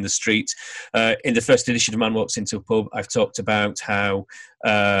beer in the street. In the first edition of Man Walks Into a Pub, I've talked about how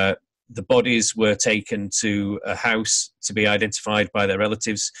the bodies were taken to a house to be identified by their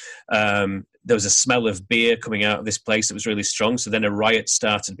relatives. There was a smell of beer coming out of this place that was really strong. So then a riot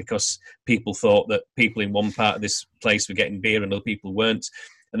started because people thought that people in one part of this place were getting beer and other people weren't.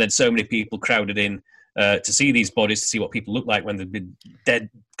 And then so many people crowded in to see these bodies, to see what people looked like when they'd been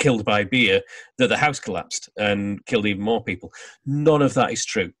killed by beer, that the house collapsed and killed even more people. None of that is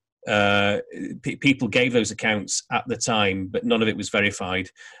true. People gave those accounts at the time, but none of it was verified,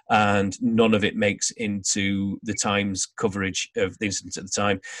 and none of it makes into the Times coverage of the incident at the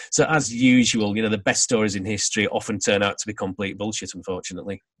time. So as usual, the best stories in history often turn out to be complete bullshit,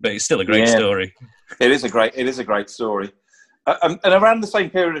 unfortunately. But it's still a great story. It is a great story. And around the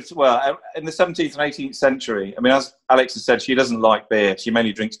same period as well, in the 17th and 18th century, I mean, as Alex has said, she doesn't like beer. She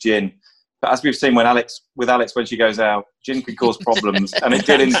mainly drinks gin. But as we've seen when Alex, when she goes out, gin can cause problems, and it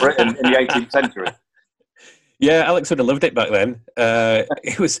did in Britain in the 18th century. Yeah, Alex would have loved it back then.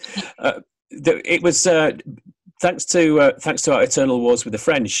 It was thanks to our eternal wars with the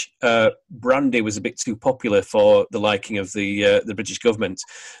French. Brandy was a bit too popular for the liking of the British government,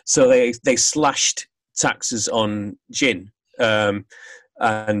 so they slashed taxes on gin.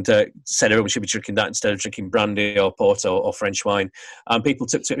 And said everyone should be drinking that instead of drinking brandy or port or French wine. And people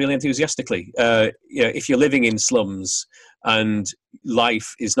took to it really enthusiastically. If you're living in slums and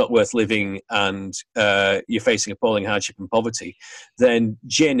life is not worth living and you're facing appalling hardship and poverty, then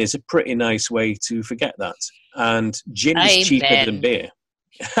gin is a pretty nice way to forget that. And gin is cheaper than beer.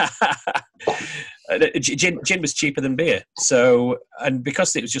 Gin was cheaper than beer. So, and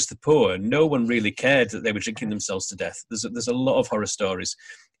because it was just the poor, no one really cared that they were drinking themselves to death. There's a lot of horror stories.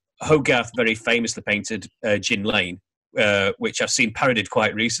 Hogarth very famously painted Gin Lane, which I've seen parodied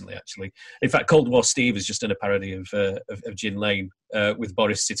quite recently, actually. In fact, Cold War Steve has just done a parody of Gin Lane with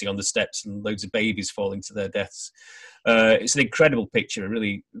Boris sitting on the steps and loads of babies falling to their deaths. It's an incredible picture, a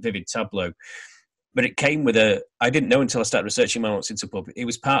really vivid tableau. But it came with I didn't know until I started researching Man Walks Into a Pub. It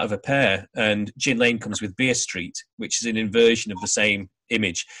was part of a pair, and Gin Lane comes with Beer Street, which is an inversion of the same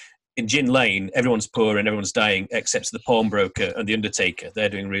image. in Gin Lane, everyone's poor and everyone's dying, except the pawnbroker and the undertaker. They're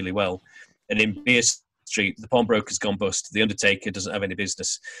doing really well. And in Beer Street, the pawnbroker's gone bust. The undertaker doesn't have any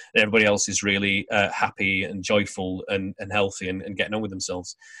business. And everybody else is really happy and joyful and healthy and getting on with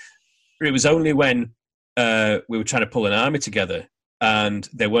themselves. But it was only when we were trying to pull an army together and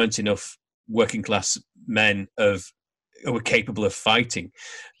there weren't enough working class men who were capable of fighting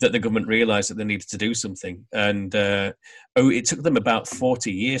that the government realised that they needed to do something. And it took them about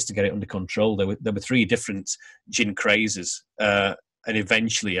 40 years to get it under control. There were 3 different gin crazes. And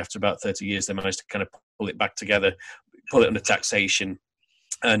eventually, after about 30 years, they managed to kind of pull it back together, pull it under taxation,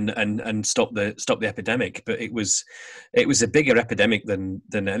 and stop the epidemic. But it was a bigger epidemic than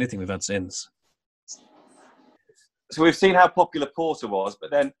anything we've had since. So we've seen how popular porter was, but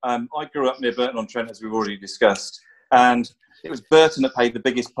then I grew up near Burton-on-Trent, as we've already discussed, and it was Burton that played the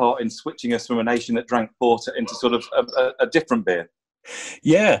biggest part in switching us from a nation that drank porter into sort of a different beer.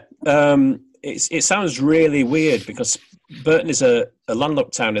 Yeah, it sounds really weird because Burton is a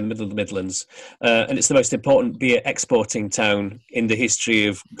landlocked town in the middle of the Midlands, and it's the most important beer exporting town in the history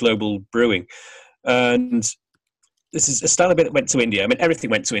of global brewing. And this is a style of beer that went to India. I mean, everything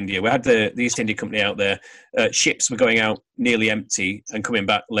went to India. We had the East India Company out there. Ships were going out nearly empty and coming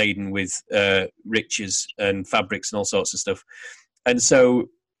back laden with riches and fabrics and all sorts of stuff. And so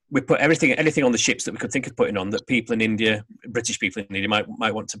we put anything on the ships that we could think of putting on that people in India, British people in India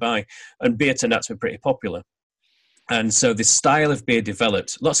might want to buy. And beer turned out to be pretty popular. And so this style of beer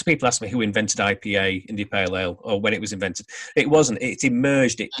developed. Lots of people ask me who invented IPA, India Pale Ale, or when it was invented. It wasn't. It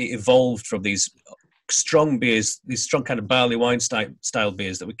emerged. It evolved from these strong beers, these strong kind of barley wine style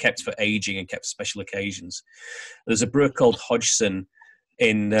beers that were kept for aging and kept for special occasions. There's a brewer called Hodgson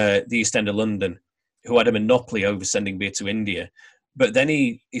in the East End of London who had a monopoly over sending beer to India. But then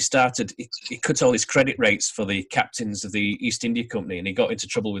he cut all his credit rates for the captains of the East India Company, and he got into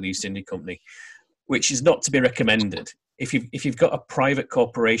trouble with the East India Company, which is not to be recommended. If you've got a private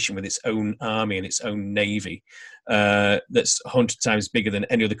corporation with its own army and its own navy that's 100 times bigger than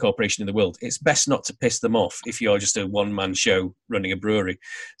any other corporation in the world, it's best not to piss them off if you're just a one-man show running a brewery.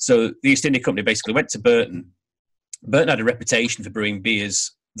 So the East India Company basically went to Burton. Burton had a reputation for brewing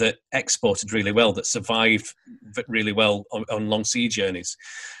beers that exported really well, that survived really well on long sea journeys.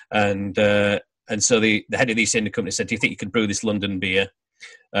 And so the head of the East India Company said, "Do you think you could brew this London beer?"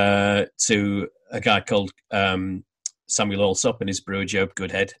 To a guy called Samuel Allsop and his brewer, Job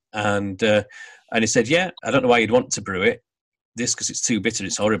Goodhead. And he said, "Yeah, I don't know why you'd want to brew it. This, because it's too bitter,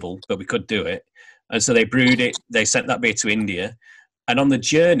 it's horrible, but we could do it." And so they brewed it. They sent that beer to India. And on the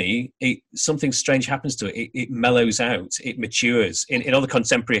journey, something strange happens to it. It mellows out. It matures. In all the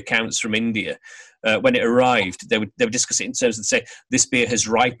contemporary accounts from India, when it arrived, they would discuss it in terms of, say, this beer has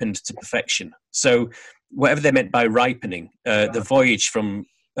ripened to perfection. So whatever they meant by ripening, the voyage from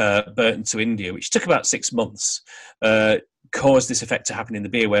Burton to India, which took about 6 months, caused this effect to happen in the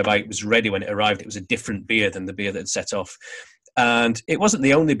beer, whereby it was ready when it arrived. It was a different beer than the beer that had set off. And it wasn't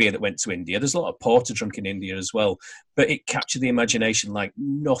the only beer that went to India. There's a lot of porter drunk in India as well, but it captured the imagination like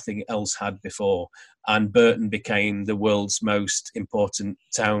nothing else had before. And Burton became the world's most important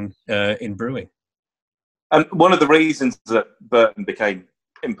town in brewing. And one of the reasons that Burton became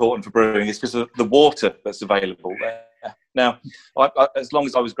important for brewing is because of the water that's available there. Now, as long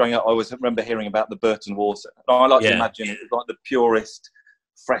as I was growing up, I always remember hearing about the Burton water. And I like to imagine it was like the purest,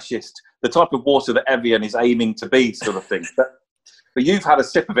 freshest, the type of water that Evian is aiming to be, sort of thing. But you've had a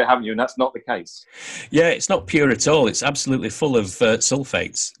sip of it, haven't you? And that's not the case. Yeah, it's not pure at all. It's absolutely full of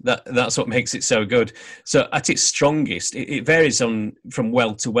sulfates. That's what makes it so good. So at its strongest, it varies from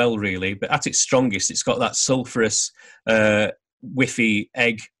well to well, really. But at its strongest, it's got that sulphurous, whiffy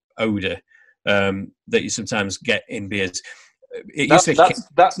egg odour that you sometimes get in beers.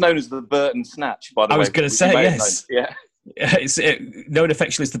 That's known as the Burton Snatch, by the way. I was going to say, yes. Yeah. It's known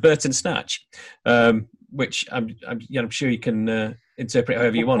affectionately as the Burton Snatch, which I'm sure you can interpret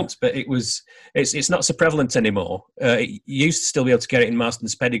however you want. But it's not so prevalent anymore. You used to still be able to get it in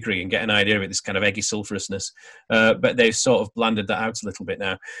Marston's Pedigree and get an idea of it, this kind of eggy sulphurousness. But they've sort of blanded that out a little bit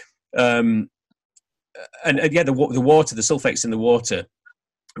now. The water, the sulfates in the water,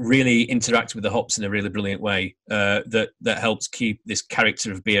 really interact with the hops in a really brilliant way that helps keep this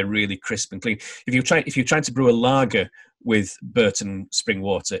character of beer really crisp and clean. If you're trying to brew a lager with Burton spring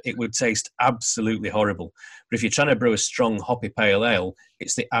water, it would taste absolutely horrible. But if you're trying to brew a strong hoppy pale ale,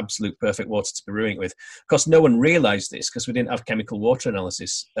 it's the absolute perfect water to be brewing it with. Of course, no one realised this because we didn't have chemical water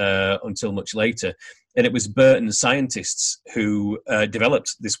analysis until much later. And it was Burton scientists who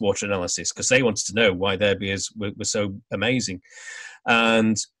developed this water analysis because they wanted to know why their beers were so amazing.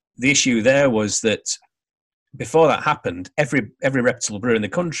 And the issue there was that before that happened, every reputable brewer in the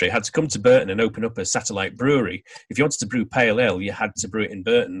country had to come to Burton and open up a satellite brewery. If you wanted to brew pale ale, you had to brew it in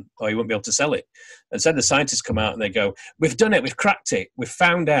Burton, or you wouldn't be able to sell it. And so the scientists come out and they go, "We've done it, we've cracked it, we've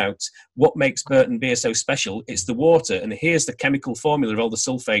found out what makes Burton beer so special. It's the water, and here's the chemical formula of all the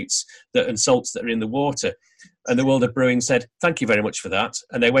sulfates and salts that are in the water." And the world of brewing said, "Thank you very much for that."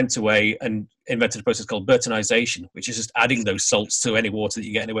 And they went away and invented a process called Burtonization, which is just adding those salts to any water that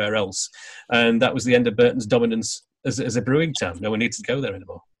you get anywhere else. And that was the end of Burton's dominance as a brewing town. No one needs to go there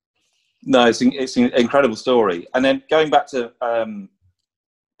anymore. No, it's an incredible story. And then going back to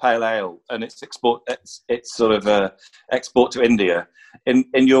pale ale and its sort of export to India. In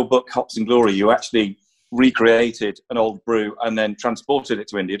your book Hops and Glory, you actually recreated an old brew and then transported it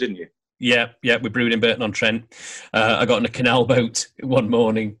to India, didn't you? Yeah, we brewed in Burton-on-Trent. I got on a canal boat one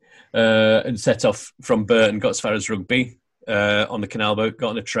morning and set off from Burton, got as far as Rugby on the canal boat, got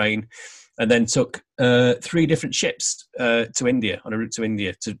on a train, and then took 3 different ships to India, on a route to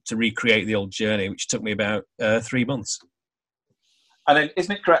India, to recreate the old journey, which took me about 3 months. And then,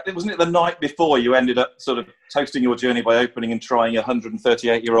 isn't it correct? Wasn't it the night before you ended up sort of toasting your journey by opening and trying a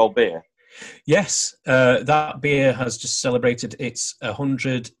 138-year-old beer? Yes, that beer has just celebrated its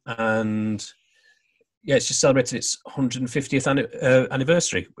 150th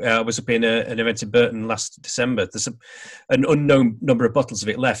anniversary. I was up in an event in Burton last December. There's an unknown number of bottles of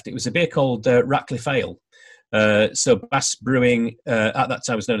it left. It was a beer called Ratcliffe Ale. So Bass Brewing at that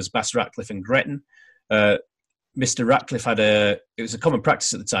time was known as Bass, Ratcliffe and Gretton. Mr. Ratcliffe it was a common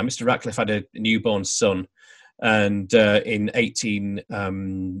practice at the time. Mr. Ratcliffe had a newborn son, and in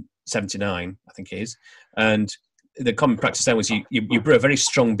 1879, I think it is, and the common practice then was you brew a very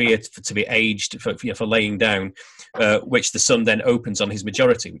strong beer to be aged for laying down, which the son then opens on his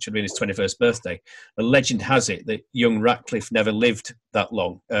majority, which would be his 21st birthday. The legend has it that young Ratcliffe never lived that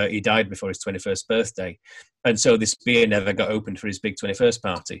long. He died before his 21st birthday, and so this beer never got opened for his big 21st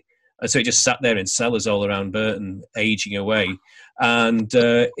party. And so it just sat there in cellars all around Burton, aging away. And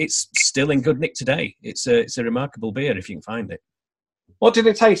it's still in good nick today. It's a remarkable beer if you can find it. What did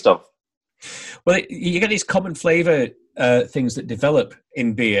it taste of? Well, you get these common flavour things that develop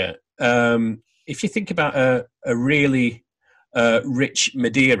in beer. If you think about a really rich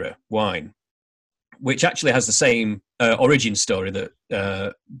Madeira wine, which actually has the same origin story that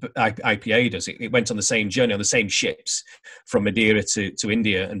IPA does. It went on the same journey, on the same ships from Madeira to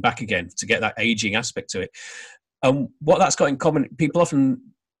India and back again to get that aging aspect to it. And what that's got in common, people often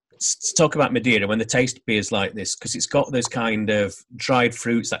talk about Madeira when they taste beers like this, because it's got those kind of dried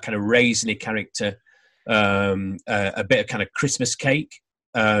fruits, that kind of raisiny character, a bit of kind of Christmas cake.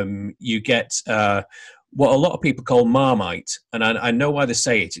 You get what a lot of people call Marmite, and I know why they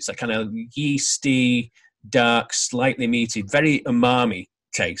say it. It's that kind of yeasty, dark, slightly meaty, very umami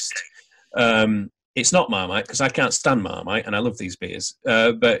taste. It's not Marmite because I can't stand Marmite, and I love these beers.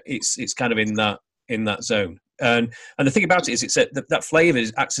 But it's kind of in that zone. And the thing about it is, that flavour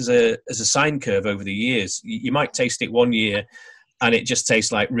acts as a sine curve over the years. You might taste it one year, and it just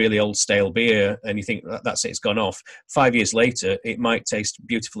tastes like really old stale beer, and you think that's it, it's gone off. 5 years later, it might taste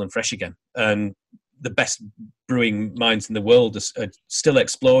beautiful and fresh again. And the best brewing minds in the world are still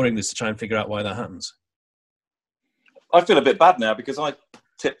exploring this to try and figure out why that happens. I feel a bit bad now because I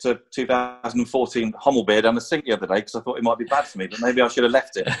tipped a 2014 Hummel beer down the sink the other day because I thought it might be bad for me, but maybe I should have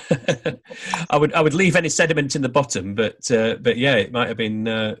left it. I would leave any sediment in the bottom, but yeah, it might have been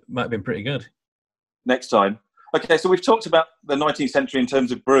pretty good. Next time. Okay, so we've talked about the 19th century in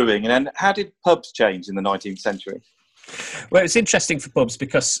terms of brewing, and then how did pubs change in the 19th century? Well, it's interesting for pubs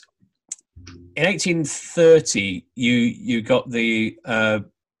because in 1830, you got the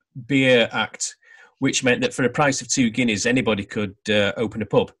Beer Act, which meant that for a price of 2 guineas, anybody could open a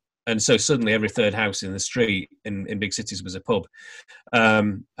pub. And so suddenly every third house in the street in big cities was a pub.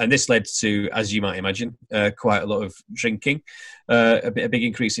 And this led to, as you might imagine, quite a lot of drinking, a big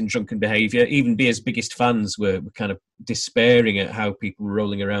increase in drunken behaviour. Even beer's biggest fans were kind of despairing at how people were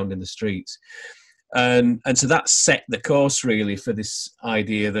rolling around in the streets. And so that set the course really for this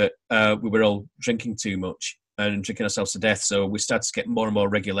idea that we were all drinking too much and drinking ourselves to death. So we started to get more and more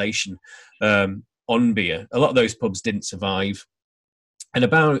regulation on beer. A lot of those pubs didn't survive. And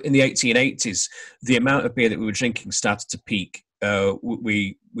about in the 1880s, the amount of beer that we were drinking started to peak.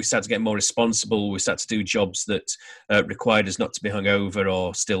 We started to get more responsible. We started to do jobs that required us not to be hungover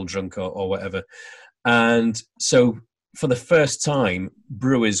or still drunk or whatever. And so for the first time,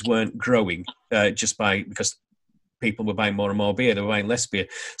 brewers weren't growing because people were buying more and more beer. They were buying less beer.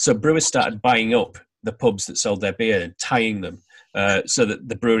 So brewers started buying up the pubs that sold their beer and tying them. So that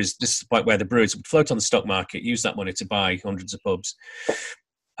the breweries, this is the point where the breweries would float on the stock market, use that money to buy hundreds of pubs.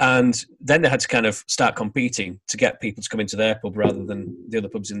 And then they had to kind of start competing to get people to come into their pub rather than the other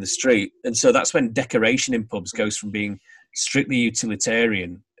pubs in the street. And so that's when decoration in pubs goes from being strictly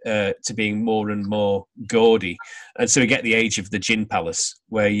utilitarian to being more and more gaudy. And so we get the age of the gin palace,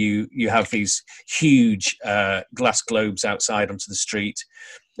 where you have these huge glass globes outside onto the street.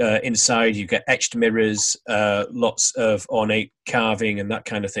 Inside you get etched mirrors, lots of ornate carving and that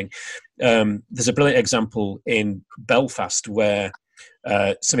kind of thing. There's a brilliant example in Belfast where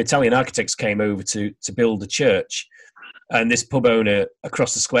some Italian architects came over to build a church, and this pub owner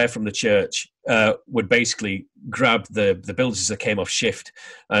across the square from the church would basically grab the builders that came off shift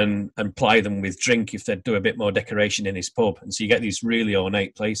and ply them with drink if they'd do a bit more decoration in his pub. And so you get these really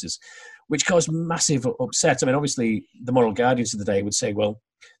ornate places, which caused massive upset. I mean, obviously the moral guardians of the day would say, well,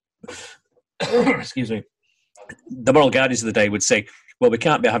 excuse me, the moral guardians of the day would say, well, we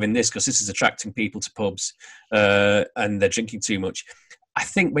can't be having this because this is attracting people to pubs and they're drinking too much. I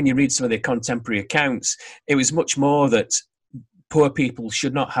think when you read some of the contemporary accounts, it was much more that poor people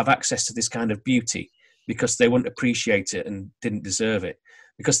should not have access to this kind of beauty because they wouldn't appreciate it and didn't deserve it.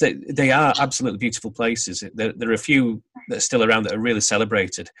 Because they are absolutely beautiful places. There are a few that are still around that are really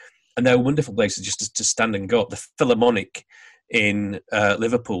celebrated, and they're wonderful places just to stand and go up. The Philharmonic in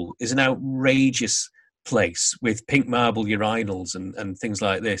Liverpool is an outrageous place with pink marble urinals and things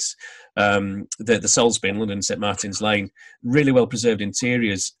like this. The Salisbury in London, St Martin's Lane, really well preserved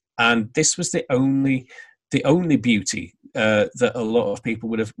interiors, and this was the only beauty that a lot of people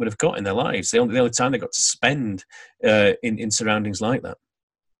would have got in their lives. The only time they got to spend in surroundings like that.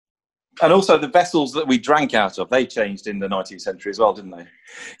 And also the vessels that we drank out of, they changed in the 19th century as well, didn't they?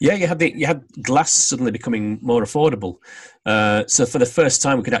 Yeah, you had glass suddenly becoming more affordable. So for the first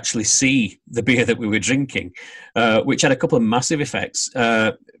time, we could actually see the beer that we were drinking, which had a couple of massive effects.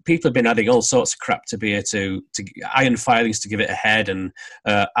 People have been adding all sorts of crap to beer, to iron filings to give it a head, and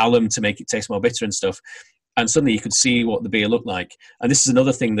alum to make it taste more bitter and stuff. And suddenly you could see what the beer looked like. And this is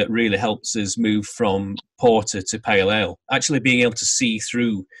another thing that really helps us move from porter to pale ale. Actually being able to see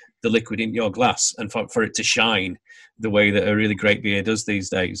through the liquid in your glass and for it to shine the way that a really great beer does these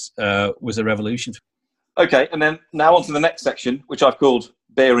days was a revolution. Okay, and then now on to the next section, which I've called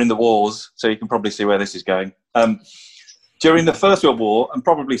Beer in the Wars, so you can probably see where this is going. During the First World War, and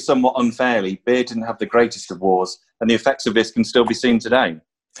probably somewhat unfairly, beer didn't have the greatest of wars, and the effects of this can still be seen today.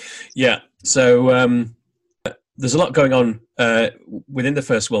 Yeah, so there's a lot going on within the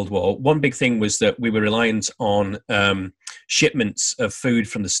First World War. One big thing was that we were reliant on shipments of food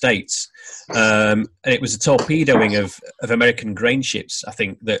from the States. And it was a torpedoing of American grain ships, I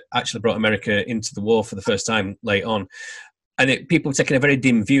think, that actually brought America into the war for the first time late on. And people were taking a very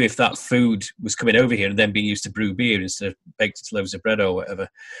dim view if that food was coming over here and then being used to brew beer instead of baked into loaves of bread or whatever.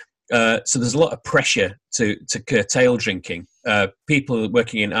 So there's a lot of pressure to curtail drinking. People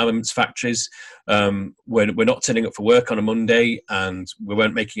working in armaments factories were not turning up for work on a Monday, and we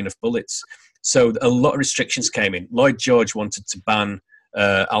weren't making enough bullets. So a lot of restrictions came in. Lloyd George wanted to ban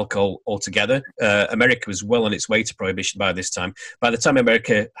alcohol altogether. America was well on its way to prohibition by this time. By the time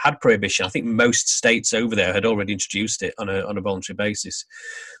America had prohibition, I think most states over there had already introduced it on a voluntary basis.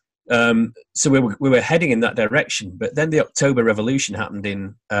 So we were heading in that direction, but then the October Revolution happened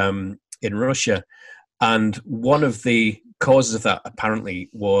in Russia, and one of the causes of that apparently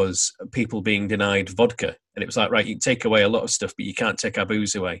was people being denied vodka. And it was like, right, you can take away a lot of stuff, but you can't take our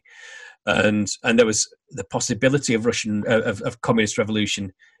booze away. And there was the possibility of of communist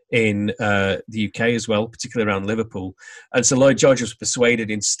revolution in the UK as well, particularly around Liverpool. And so Lloyd George was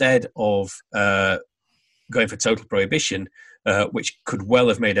persuaded, instead of going for total prohibition, which could well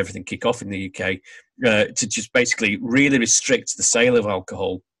have made everything kick off in the UK, to just basically really restrict the sale of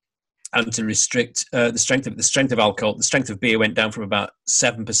alcohol and to restrict the strength of alcohol. The strength of beer went down from about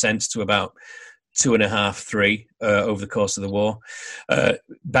 7% to about 2.5-3 over the course of the war.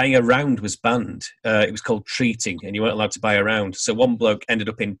 Buying a round was banned. It was called treating, and you weren't allowed to buy a round. So one bloke ended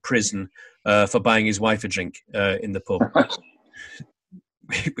up in prison for buying his wife a drink in the pub.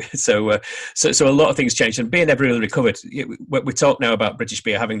 So a lot of things changed, and beer never really recovered. We talk now about British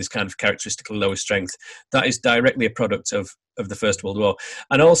beer having this kind of characteristically lower strength. That is directly a product of the First World War,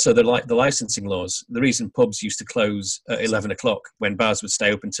 and also the licensing laws. The reason pubs used to close at 11 o'clock when bars would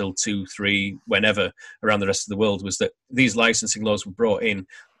stay open until 2-3 whenever around the rest of the world was that these licensing laws were brought in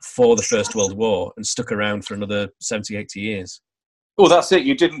for the First World War and stuck around for another 70-80 years. Well, that's it.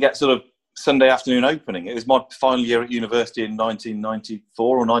 You didn't get sort of Sunday afternoon opening. It was my final year at university in 1994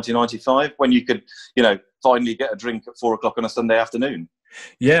 or 1995 when you could, finally get a drink at 4 o'clock on a Sunday afternoon.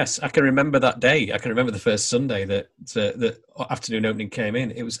 Yes, I can remember that day. I can remember the first Sunday that the afternoon opening came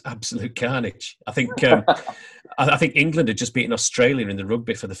in. It was absolute carnage. I think I think England had just beaten Australia in the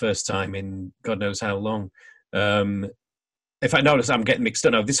rugby for the first time in God knows how long. If I notice, I'm getting mixed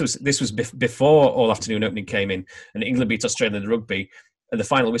up now. This was before all afternoon opening came in, and England beat Australia in the rugby, and the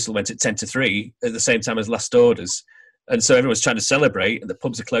final whistle went at 10-3 at the same time as last orders. And so everyone's trying to celebrate, and the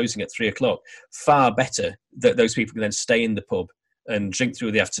pubs are closing at 3:00. Far better that those people can then stay in the pub and drink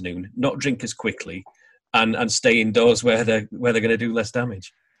through the afternoon, not drink as quickly, and stay indoors where they're going to do less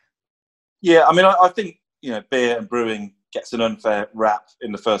damage. Yeah, I mean, I think beer and brewing gets an unfair rap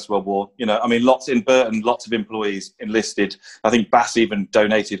in the First World War. I mean, lots in Burton, lots of employees enlisted. I think Bass even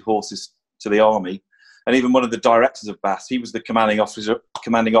donated horses to the army, and even one of the directors of Bass, he was the commanding officer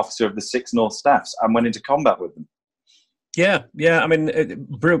of the 6th North Staffs and went into combat with them. Yeah. I mean,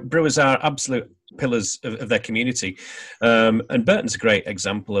 brewers are absolute pillars of their community, and Burton's a great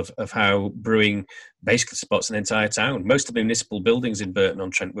example of how brewing basically supports an entire town. Most of the municipal buildings in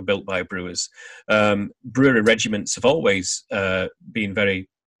Burton-on-Trent were built by brewers. Brewery regiments have always been very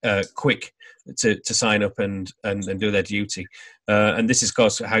quick to sign up and do their duty, and this is, of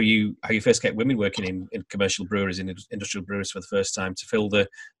course, how you first get women working in commercial breweries, in industrial breweries for the first time, to fill the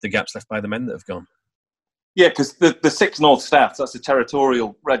gaps left by the men that have gone. Yeah, because the 6th North Staffs, that's a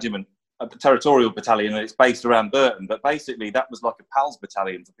territorial regiment, a territorial battalion, and it's based around Burton. But basically, that was like a PALS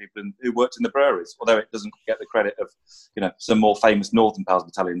battalion for people who worked in the breweries, although it doesn't get the credit of, some more famous Northern PALS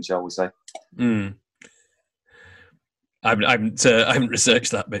battalions, shall we say. I haven't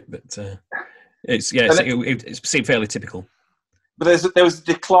researched that bit, but it seemed fairly typical. But there was a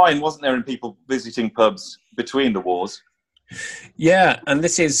decline, wasn't there, in people visiting pubs between the wars? Yeah, and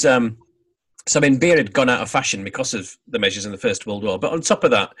this is... So, I mean, beer had gone out of fashion because of the measures in the First World War. But on top of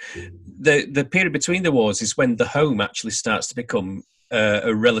that, the period between the wars is when the home actually starts to become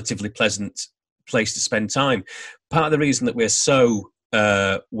a relatively pleasant place to spend time. Part of the reason that we're so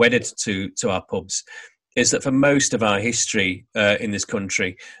wedded to our pubs is that for most of our history in this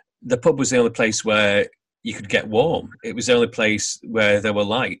country, the pub was the only place where you could get warm. It was the only place where there were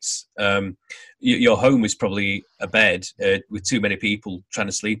lights. Your home was probably a bed with too many people trying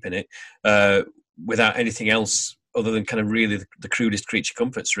to sleep in it, without anything else other than kind of really the crudest creature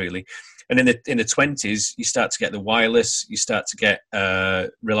comforts, really. And in the 20s, you start to get the wireless, you start to get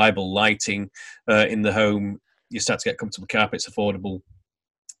reliable lighting in the home, you start to get comfortable carpets, affordable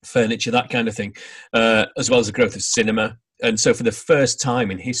furniture, that kind of thing, as well as the growth of cinema. And so for the first time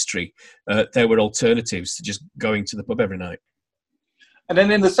in history, there were alternatives to just going to the pub every night. And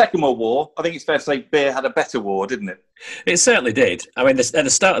then in the Second World War, I think it's fair to say beer had a better war, didn't it? It certainly did. I mean, at the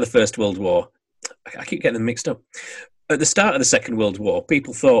start of the First World War, I keep getting them mixed up. At the start of the Second World War,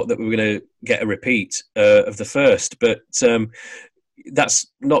 people thought that we were going to get a repeat of the First, but that's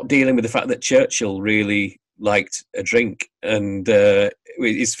not dealing with the fact that Churchill really liked a drink, and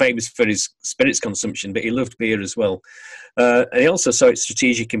he's famous for his spirits consumption, but he loved beer as well. And he also saw its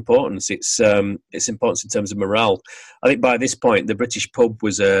strategic importance, its importance in terms of morale. I think by this point, the British pub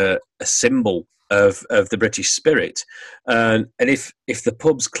was a symbol of the British spirit. And if the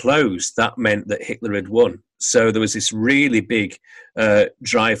pubs closed, that meant that Hitler had won. So there was this really big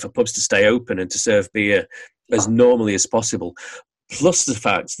drive for pubs to stay open and to serve beer as normally as possible. Plus the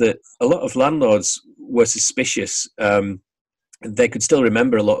fact that a lot of landlords were suspicious. They could still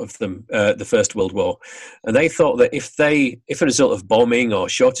remember, a lot of them, the First World War. And they thought that if a result of bombing or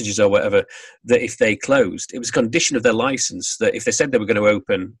shortages or whatever, that if they closed, it was a condition of their license that if they said they were going to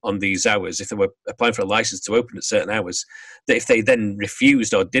open on these hours, if they were applying for a license to open at certain hours, that if they then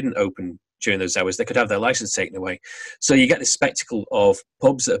refused or didn't open during those hours, they could have their license taken away. So you get this spectacle of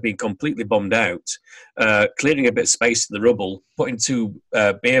pubs that have been completely bombed out, clearing a bit of space in the rubble, putting two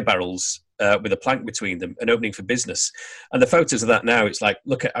beer barrels with a plank between them and opening for business. And the photos of that now, it's like,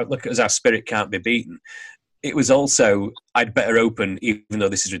 look at us, our spirit can't be beaten. It was also, I'd better open even though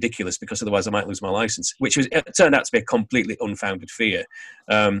this is ridiculous, because otherwise I might lose my license, which turned out to be a completely unfounded fear,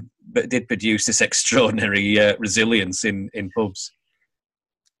 but did produce this extraordinary resilience in pubs.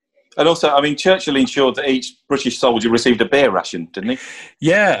 And also, I mean, Churchill ensured that each British soldier received a beer ration, didn't he?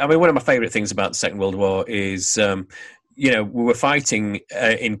 Yeah, I mean, one of my favourite things about the Second World War is, we were fighting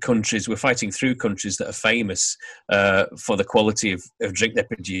we're fighting through countries that are famous for the quality of drink they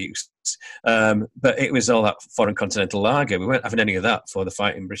produce. But it was all that foreign continental lager. We weren't having any of that for the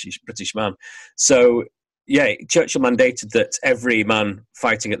fighting British man. So, yeah, Churchill mandated that every man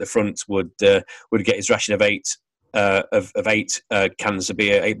fighting at the front would get his ration of 8 of 8 cans of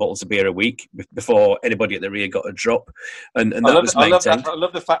beer, 8 bottles of beer a week before anybody at the rear got a drop, and that was maintained. I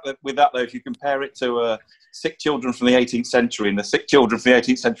love the fact that with that, though, if you compare it to sick children from the 18th century, and the sick children from the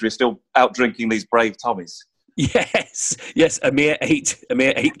 18th century are still out drinking these brave Tommies. Yes, a mere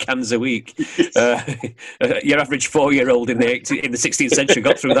 8 cans a week. Your average 4-year-old in the 16th century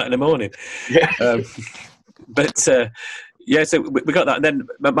got through that in the morning. Yeah. So we got that. And then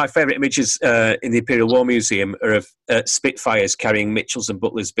my favourite images in the Imperial War Museum are of Spitfires carrying Mitchell's and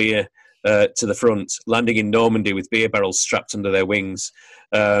Butler's beer to the front, landing in Normandy with beer barrels strapped under their wings,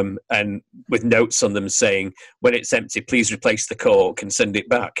 and with notes on them saying, when it's empty, please replace the cork and send it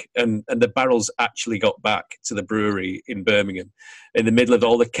back. And the barrels actually got back to the brewery in Birmingham. In the middle of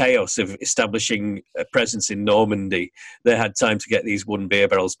all the chaos of establishing a presence in Normandy, they had time to get these wooden beer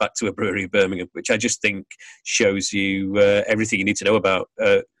barrels back to a brewery in Birmingham, which I just think shows you everything you need to know about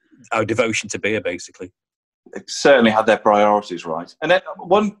our devotion to beer, basically. They certainly had their priorities right. And then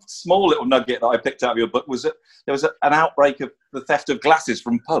one small little nugget that I picked out of your book was that there was an outbreak of the theft of glasses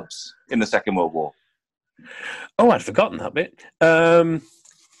from pubs in the Second World War. Oh, I'd forgotten that bit.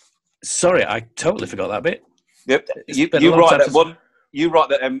 Sorry, I totally forgot that bit. Yep. You write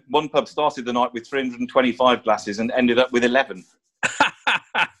that one pub started the night with 325 glasses and ended up with 11.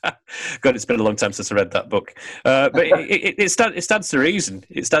 God, it's been a long time since I read that book. But it stands to reason.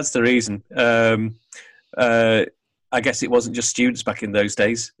 It stands to reason. I guess it wasn't just students back in those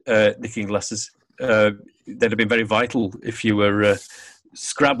days nicking glasses. They'd have been very vital if you were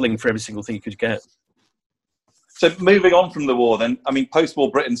scrabbling for every single thing you could get. So moving on from the war then, I mean, post-war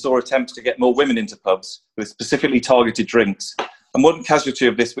Britain saw attempts to get more women into pubs with specifically targeted drinks. And one casualty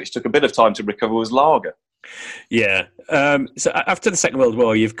of this, which took a bit of time to recover, was lager. Yeah. So after the Second World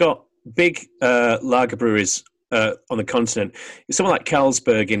War, you've got big lager breweries on the continent. Someone like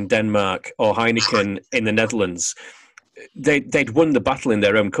Carlsberg in Denmark or Heineken in the Netherlands. They'd won the battle in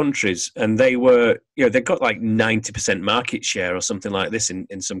their own countries, and they were, they got like 90% market share or something like this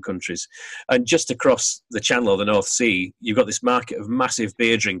in some countries. And just across the Channel or the North Sea, you've got this market of massive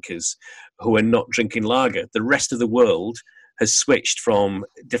beer drinkers who are not drinking lager. The rest of the world has switched from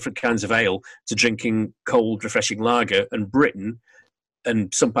different kinds of ale to drinking cold, refreshing lager, and Britain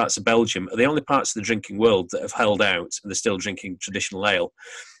and some parts of Belgium are the only parts of the drinking world that have held out, and they're still drinking traditional ale.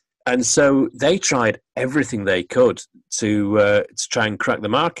 And so they tried everything they could to try and crack the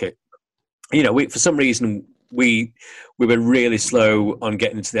market. For some reason, we were really slow on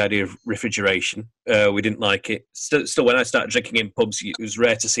getting into the idea of refrigeration. We didn't like it. Still, when I started drinking in pubs, it was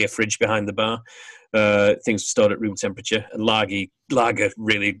rare to see a fridge behind the bar. Things were stored at room temperature, and lager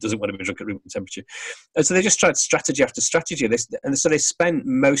really doesn't want to be drunk at room temperature. And so they just tried strategy after strategy. And so they spent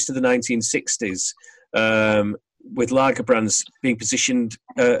most of the 1960s with lager brands being positioned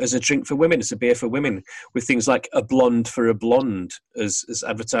as a drink for women, as a beer for women, with things like a blonde for a blonde as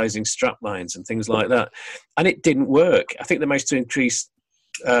advertising straplines and things like that. And it didn't work. I think they managed to increase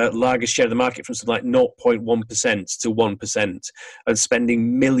lager's share of the market from something like 0.1% to 1%, and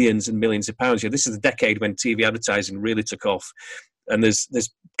spending millions and millions of pounds. This is the decade when TV advertising really took off, and there's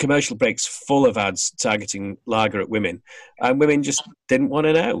commercial breaks full of ads targeting lager at women, and women just didn't want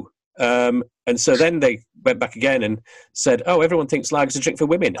to know. And so then they went back again and said, "Oh, everyone thinks lager's a drink for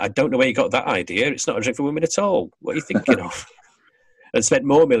women. I don't know where you got that idea. It's not a drink for women at all. What are you thinking of?" And spent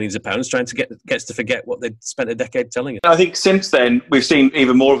more millions of pounds trying to get us to forget what they'd spent a decade telling us. I think since then we've seen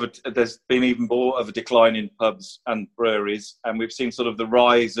there's been even more of a decline in pubs and breweries, and we've seen sort of the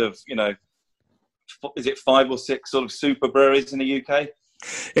rise of, is it 5 or 6 sort of super breweries in the UK?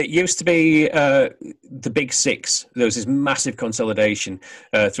 It used to be the big 6. There was this massive consolidation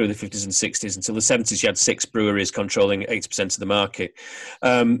through the 50s and 60s. Until the 70s, you had 6 breweries controlling 80% of the market.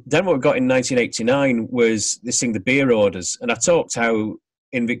 Then what we got in 1989 was this thing, the beer orders. And I talked how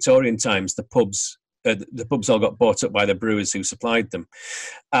in Victorian times, the pubs all got bought up by the brewers who supplied them.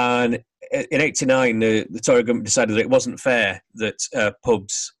 And in 89, the Tory government decided that it wasn't fair that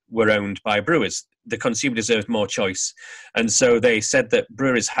pubs were owned by brewers. The consumer deserved more choice. And so they said that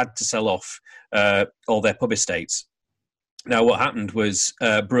breweries had to sell off all their pub estates. Now, what happened was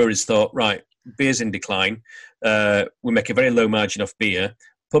breweries thought, right, beer's in decline. We make a very low margin off beer.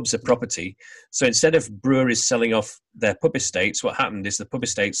 Pubs are property. So instead of breweries selling off their pub estates, what happened is the pub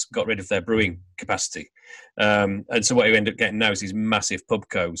estates got rid of their brewing capacity. And so what you end up getting now is these massive pub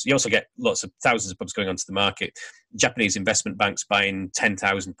cos. You also get thousands of pubs going onto the market. Japanese investment banks buying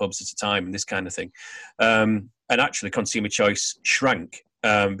 10,000 pubs at a time and this kind of thing. And actually consumer choice shrank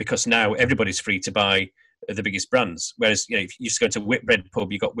because now everybody's free to buy the biggest brands. Whereas, if you just go to a Whitbread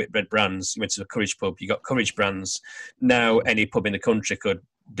pub, you got Whitbread brands. You went to a Courage pub, you got Courage brands. Now any pub in the country could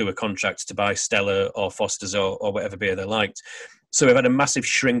do a contract to buy Stella or Foster's or whatever beer they liked. So we've had a massive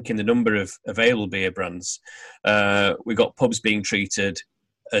shrink in the number of available beer brands. We've got pubs being treated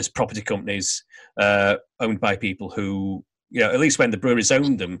as property companies owned by people who, at least when the breweries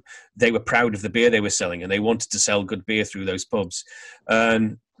owned them, they were proud of the beer they were selling and they wanted to sell good beer through those pubs.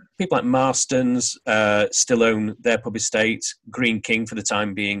 And people like Marston's still own their pub estate, Green King for the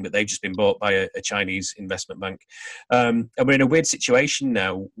time being, but they've just been bought by a Chinese investment bank. And we're in a weird situation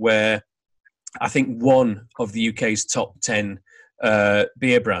now where I think one of the UK's top 10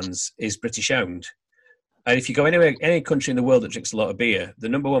 beer brands is British owned. And if you go anywhere, any country in the world that drinks a lot of beer, the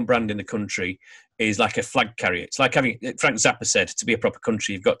number one brand in the country is like a flag carrier. It's like having, Frank Zappa said, to be a proper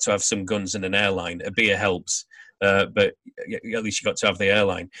country, you've got to have some guns and an airline. A beer helps, but at least you've got to have the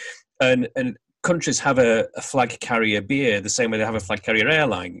airline. And countries have a flag carrier beer the same way they have a flag carrier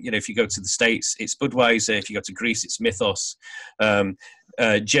airline. If you go to the States, it's Budweiser. If you go to Greece, it's Mythos.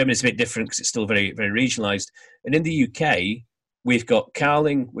 Germany's a bit different because it's still very, very regionalised. And in the UK, we've got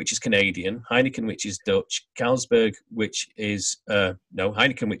Carling, which is Canadian, Heineken, which is Dutch, Carlsberg, which is,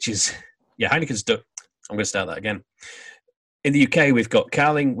 Heineken, which is, Heineken's Dutch. I'm going to start that again. In the UK, we've got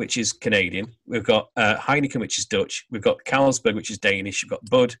Carling, which is Canadian. We've got Heineken, which is Dutch. We've got Carlsberg, which is Danish. We've got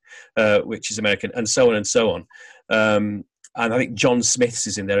Bud, which is American, and so on and so on. And I think John Smith's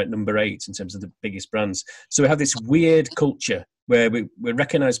is in there at number 8 in terms of the biggest brands. So we have this weird culture where we're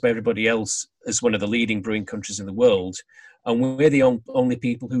recognised by everybody else as one of the leading brewing countries in the world. And we're the only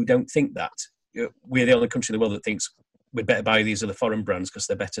people who don't think that. We're the only country in the world that thinks we'd better buy these other foreign brands because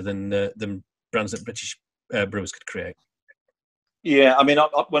they're better than brands that British brewers could create. Yeah, I mean,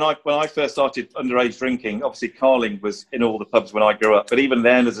 when I first started underage drinking, obviously Carling was in all the pubs when I grew up. But even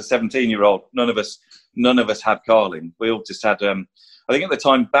then, as a 17-year-old, none of us had Carling. We all just had. I think at the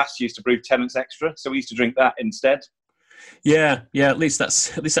time, Bass used to brew Tennent's Extra, so we used to drink that instead. Yeah. At least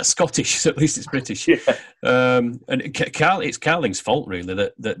that's Scottish. So at least it's British. Yeah. And it's Carling's fault really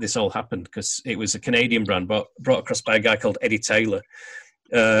that this all happened because it was a Canadian brand brought across by a guy called Eddie Taylor,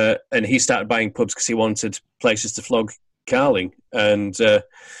 and he started buying pubs because he wanted places to flog Carling. And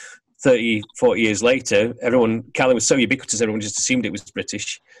 30, 40 years later, Carling was so ubiquitous, everyone just assumed it was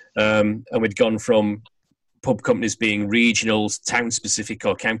British, and we'd gone from pub companies being regional, town-specific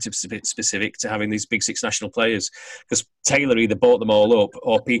or county-specific to having these big 6 national players. Because Taylor either bought them all up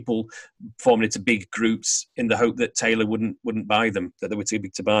or people formed into big groups in the hope that Taylor wouldn't buy them, that they were too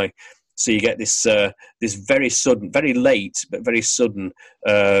big to buy. So you get this very sudden, very late, but very sudden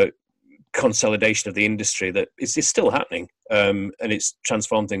consolidation of the industry that is still happening, and it's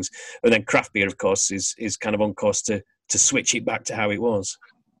transformed things. And then craft beer, of course, is kind of on course to switch it back to how it was.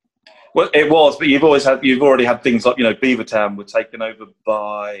 Well, it was, but you've already had things like, Beavertown were taken over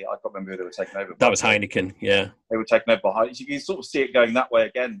by, I can't remember who they were taken over by. That was Heineken, yeah. They were taken over by Heineken. You can sort of see it going that way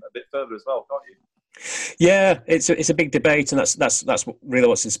again a bit further as well, can't you? Yeah, it's a big debate, and that's really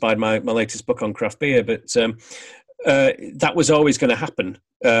what's inspired my latest book on craft beer. But that was always going to happen.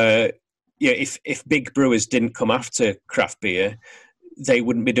 If big brewers didn't come after craft beer, they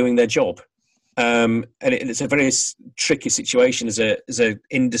wouldn't be doing their job. And it's a very tricky situation as a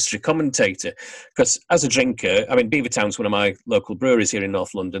industry commentator, because as a drinker, I mean, Beavertown's one of my local breweries here in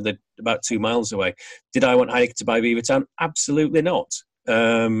North London. They're about 2 miles away. Did I want Heineken to buy Beavertown? Absolutely not.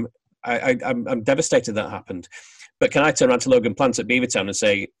 I'm devastated that happened. But can I turn around to Logan Plant at Beavertown and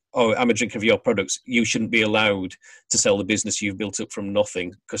say, "Oh, I'm a drinker of your products. You shouldn't be allowed to sell the business you've built up from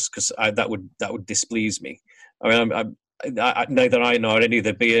nothing," because that would displease me. I mean, neither I nor any of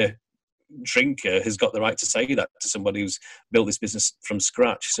the beer drinker has got the right to say that to somebody who's built this business from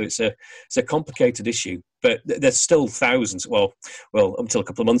scratch. So it's a complicated issue, but there's still thousands. Well, until a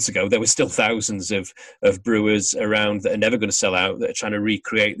couple of months ago, there were still thousands of brewers around that are never going to sell out, that are trying to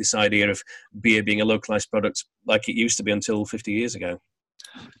recreate this idea of beer being a localized product like it used to be until 50 years ago.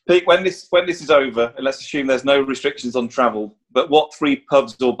 Pete, when this is over, and let's assume there's no restrictions on travel, but what 3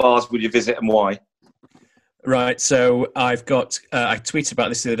 pubs or bars would you visit and why? Right, so I've got, I tweeted about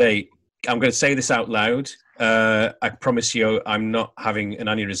this the other day. I'm going to say this out loud. I promise you I'm not, an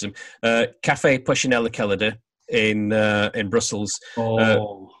aneurysm. Café Puchinella Kelleder in Brussels,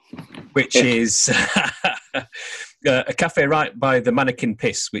 which is a cafe right by the mannequin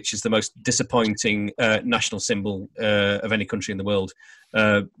piss, which is the most disappointing national symbol of any country in the world.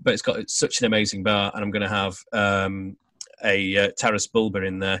 But it's got such an amazing bar, and I'm going to have a Taras Bulba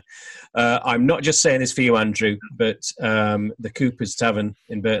in there. I'm not just saying this for you, Andrew, but the Cooper's Tavern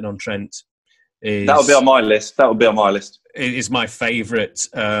in Burton-on-Trent is... That'll be on my list. It is my favourite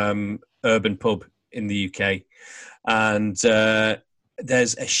urban pub in the UK. And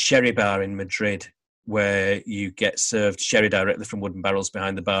there's a sherry bar in Madrid where you get served sherry directly from wooden barrels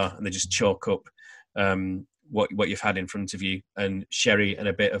behind the bar, and they just chalk up what you've had in front of you, and sherry and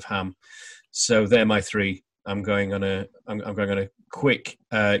a bit of ham. So they're my three. I'm going on a quick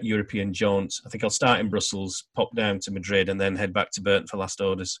European jaunt. I think I'll start in Brussels, pop down to Madrid, and then head back to Burton for last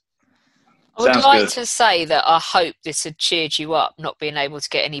orders. I would like to say that I hope this had cheered you up, not being able to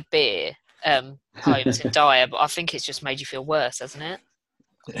get any beer home to Dyer, but I think it's just made you feel worse, hasn't it?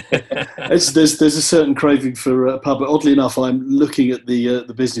 There's a certain craving for a pub, but oddly enough, I'm looking at the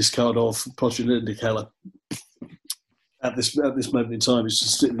business card of Podger and Keller at this moment in time. It's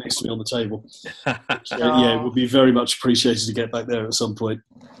just sitting next to me on the table. Yeah, it would be very much appreciated to get back there at some point.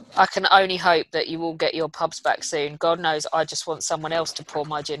 I can only hope that you will get your pubs back soon. God knows, I just want someone else to pour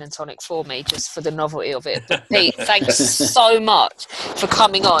my gin and tonic for me, just for the novelty of it. But Pete, thanks so much for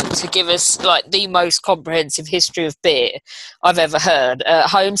coming on to give us like the most comprehensive history of beer I've ever heard.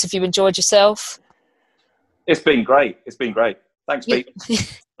 Holmes, have you enjoyed yourself? It's been great. Thanks, Pete.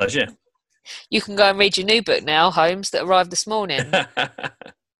 Pleasure. You can go and read your new book now, Holmes, that arrived this morning.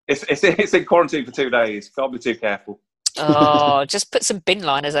 It's in quarantine for 2 days. Can't be too careful. Oh, just put some bin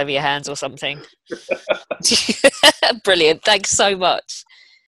liners over your hands or something. Brilliant. Thanks so much.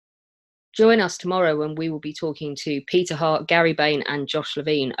 Join us tomorrow when we will be talking to Peter Hart, Gary Bain and Josh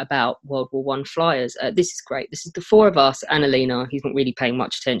Levine about World War I flyers. This is great. This is the four of us, and Alina, he's not really paying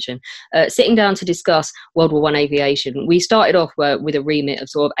much attention, sitting down to discuss World War I aviation. We started off with a remit of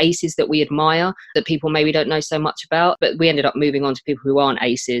sort of aces that we admire, that people maybe don't know so much about, but we ended up moving on to people who aren't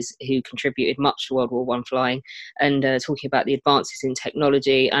aces, who contributed much to World War I flying, and talking about the advances in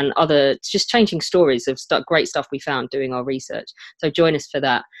technology and other, just changing stories of great stuff we found doing our research. So join us for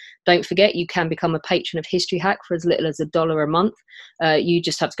that. Don't forget, you can become a patron of History Hack for as little as $1 a month. You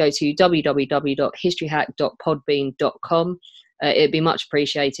just have to go to www.historyhack.podbean.com. It'd be much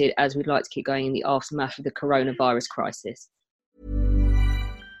appreciated, as we'd like to keep going in the aftermath of the coronavirus crisis.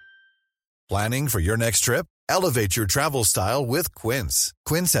 Planning for your next trip? Elevate your travel style with Quince.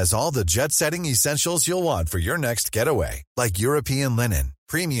 Quince has all the jet-setting essentials you'll want for your next getaway, like European linen,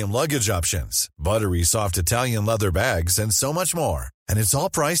 premium luggage options, buttery soft Italian leather bags, and so much more. And it's all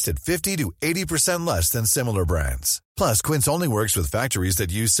priced at 50 to 80% less than similar brands. Plus, Quince only works with factories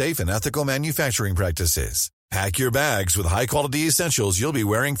that use safe and ethical manufacturing practices. Pack your bags with high-quality essentials you'll be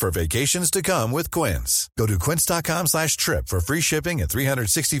wearing for vacations to come with Quince. Go to quince.com/trip for free shipping and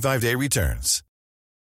 365-day returns.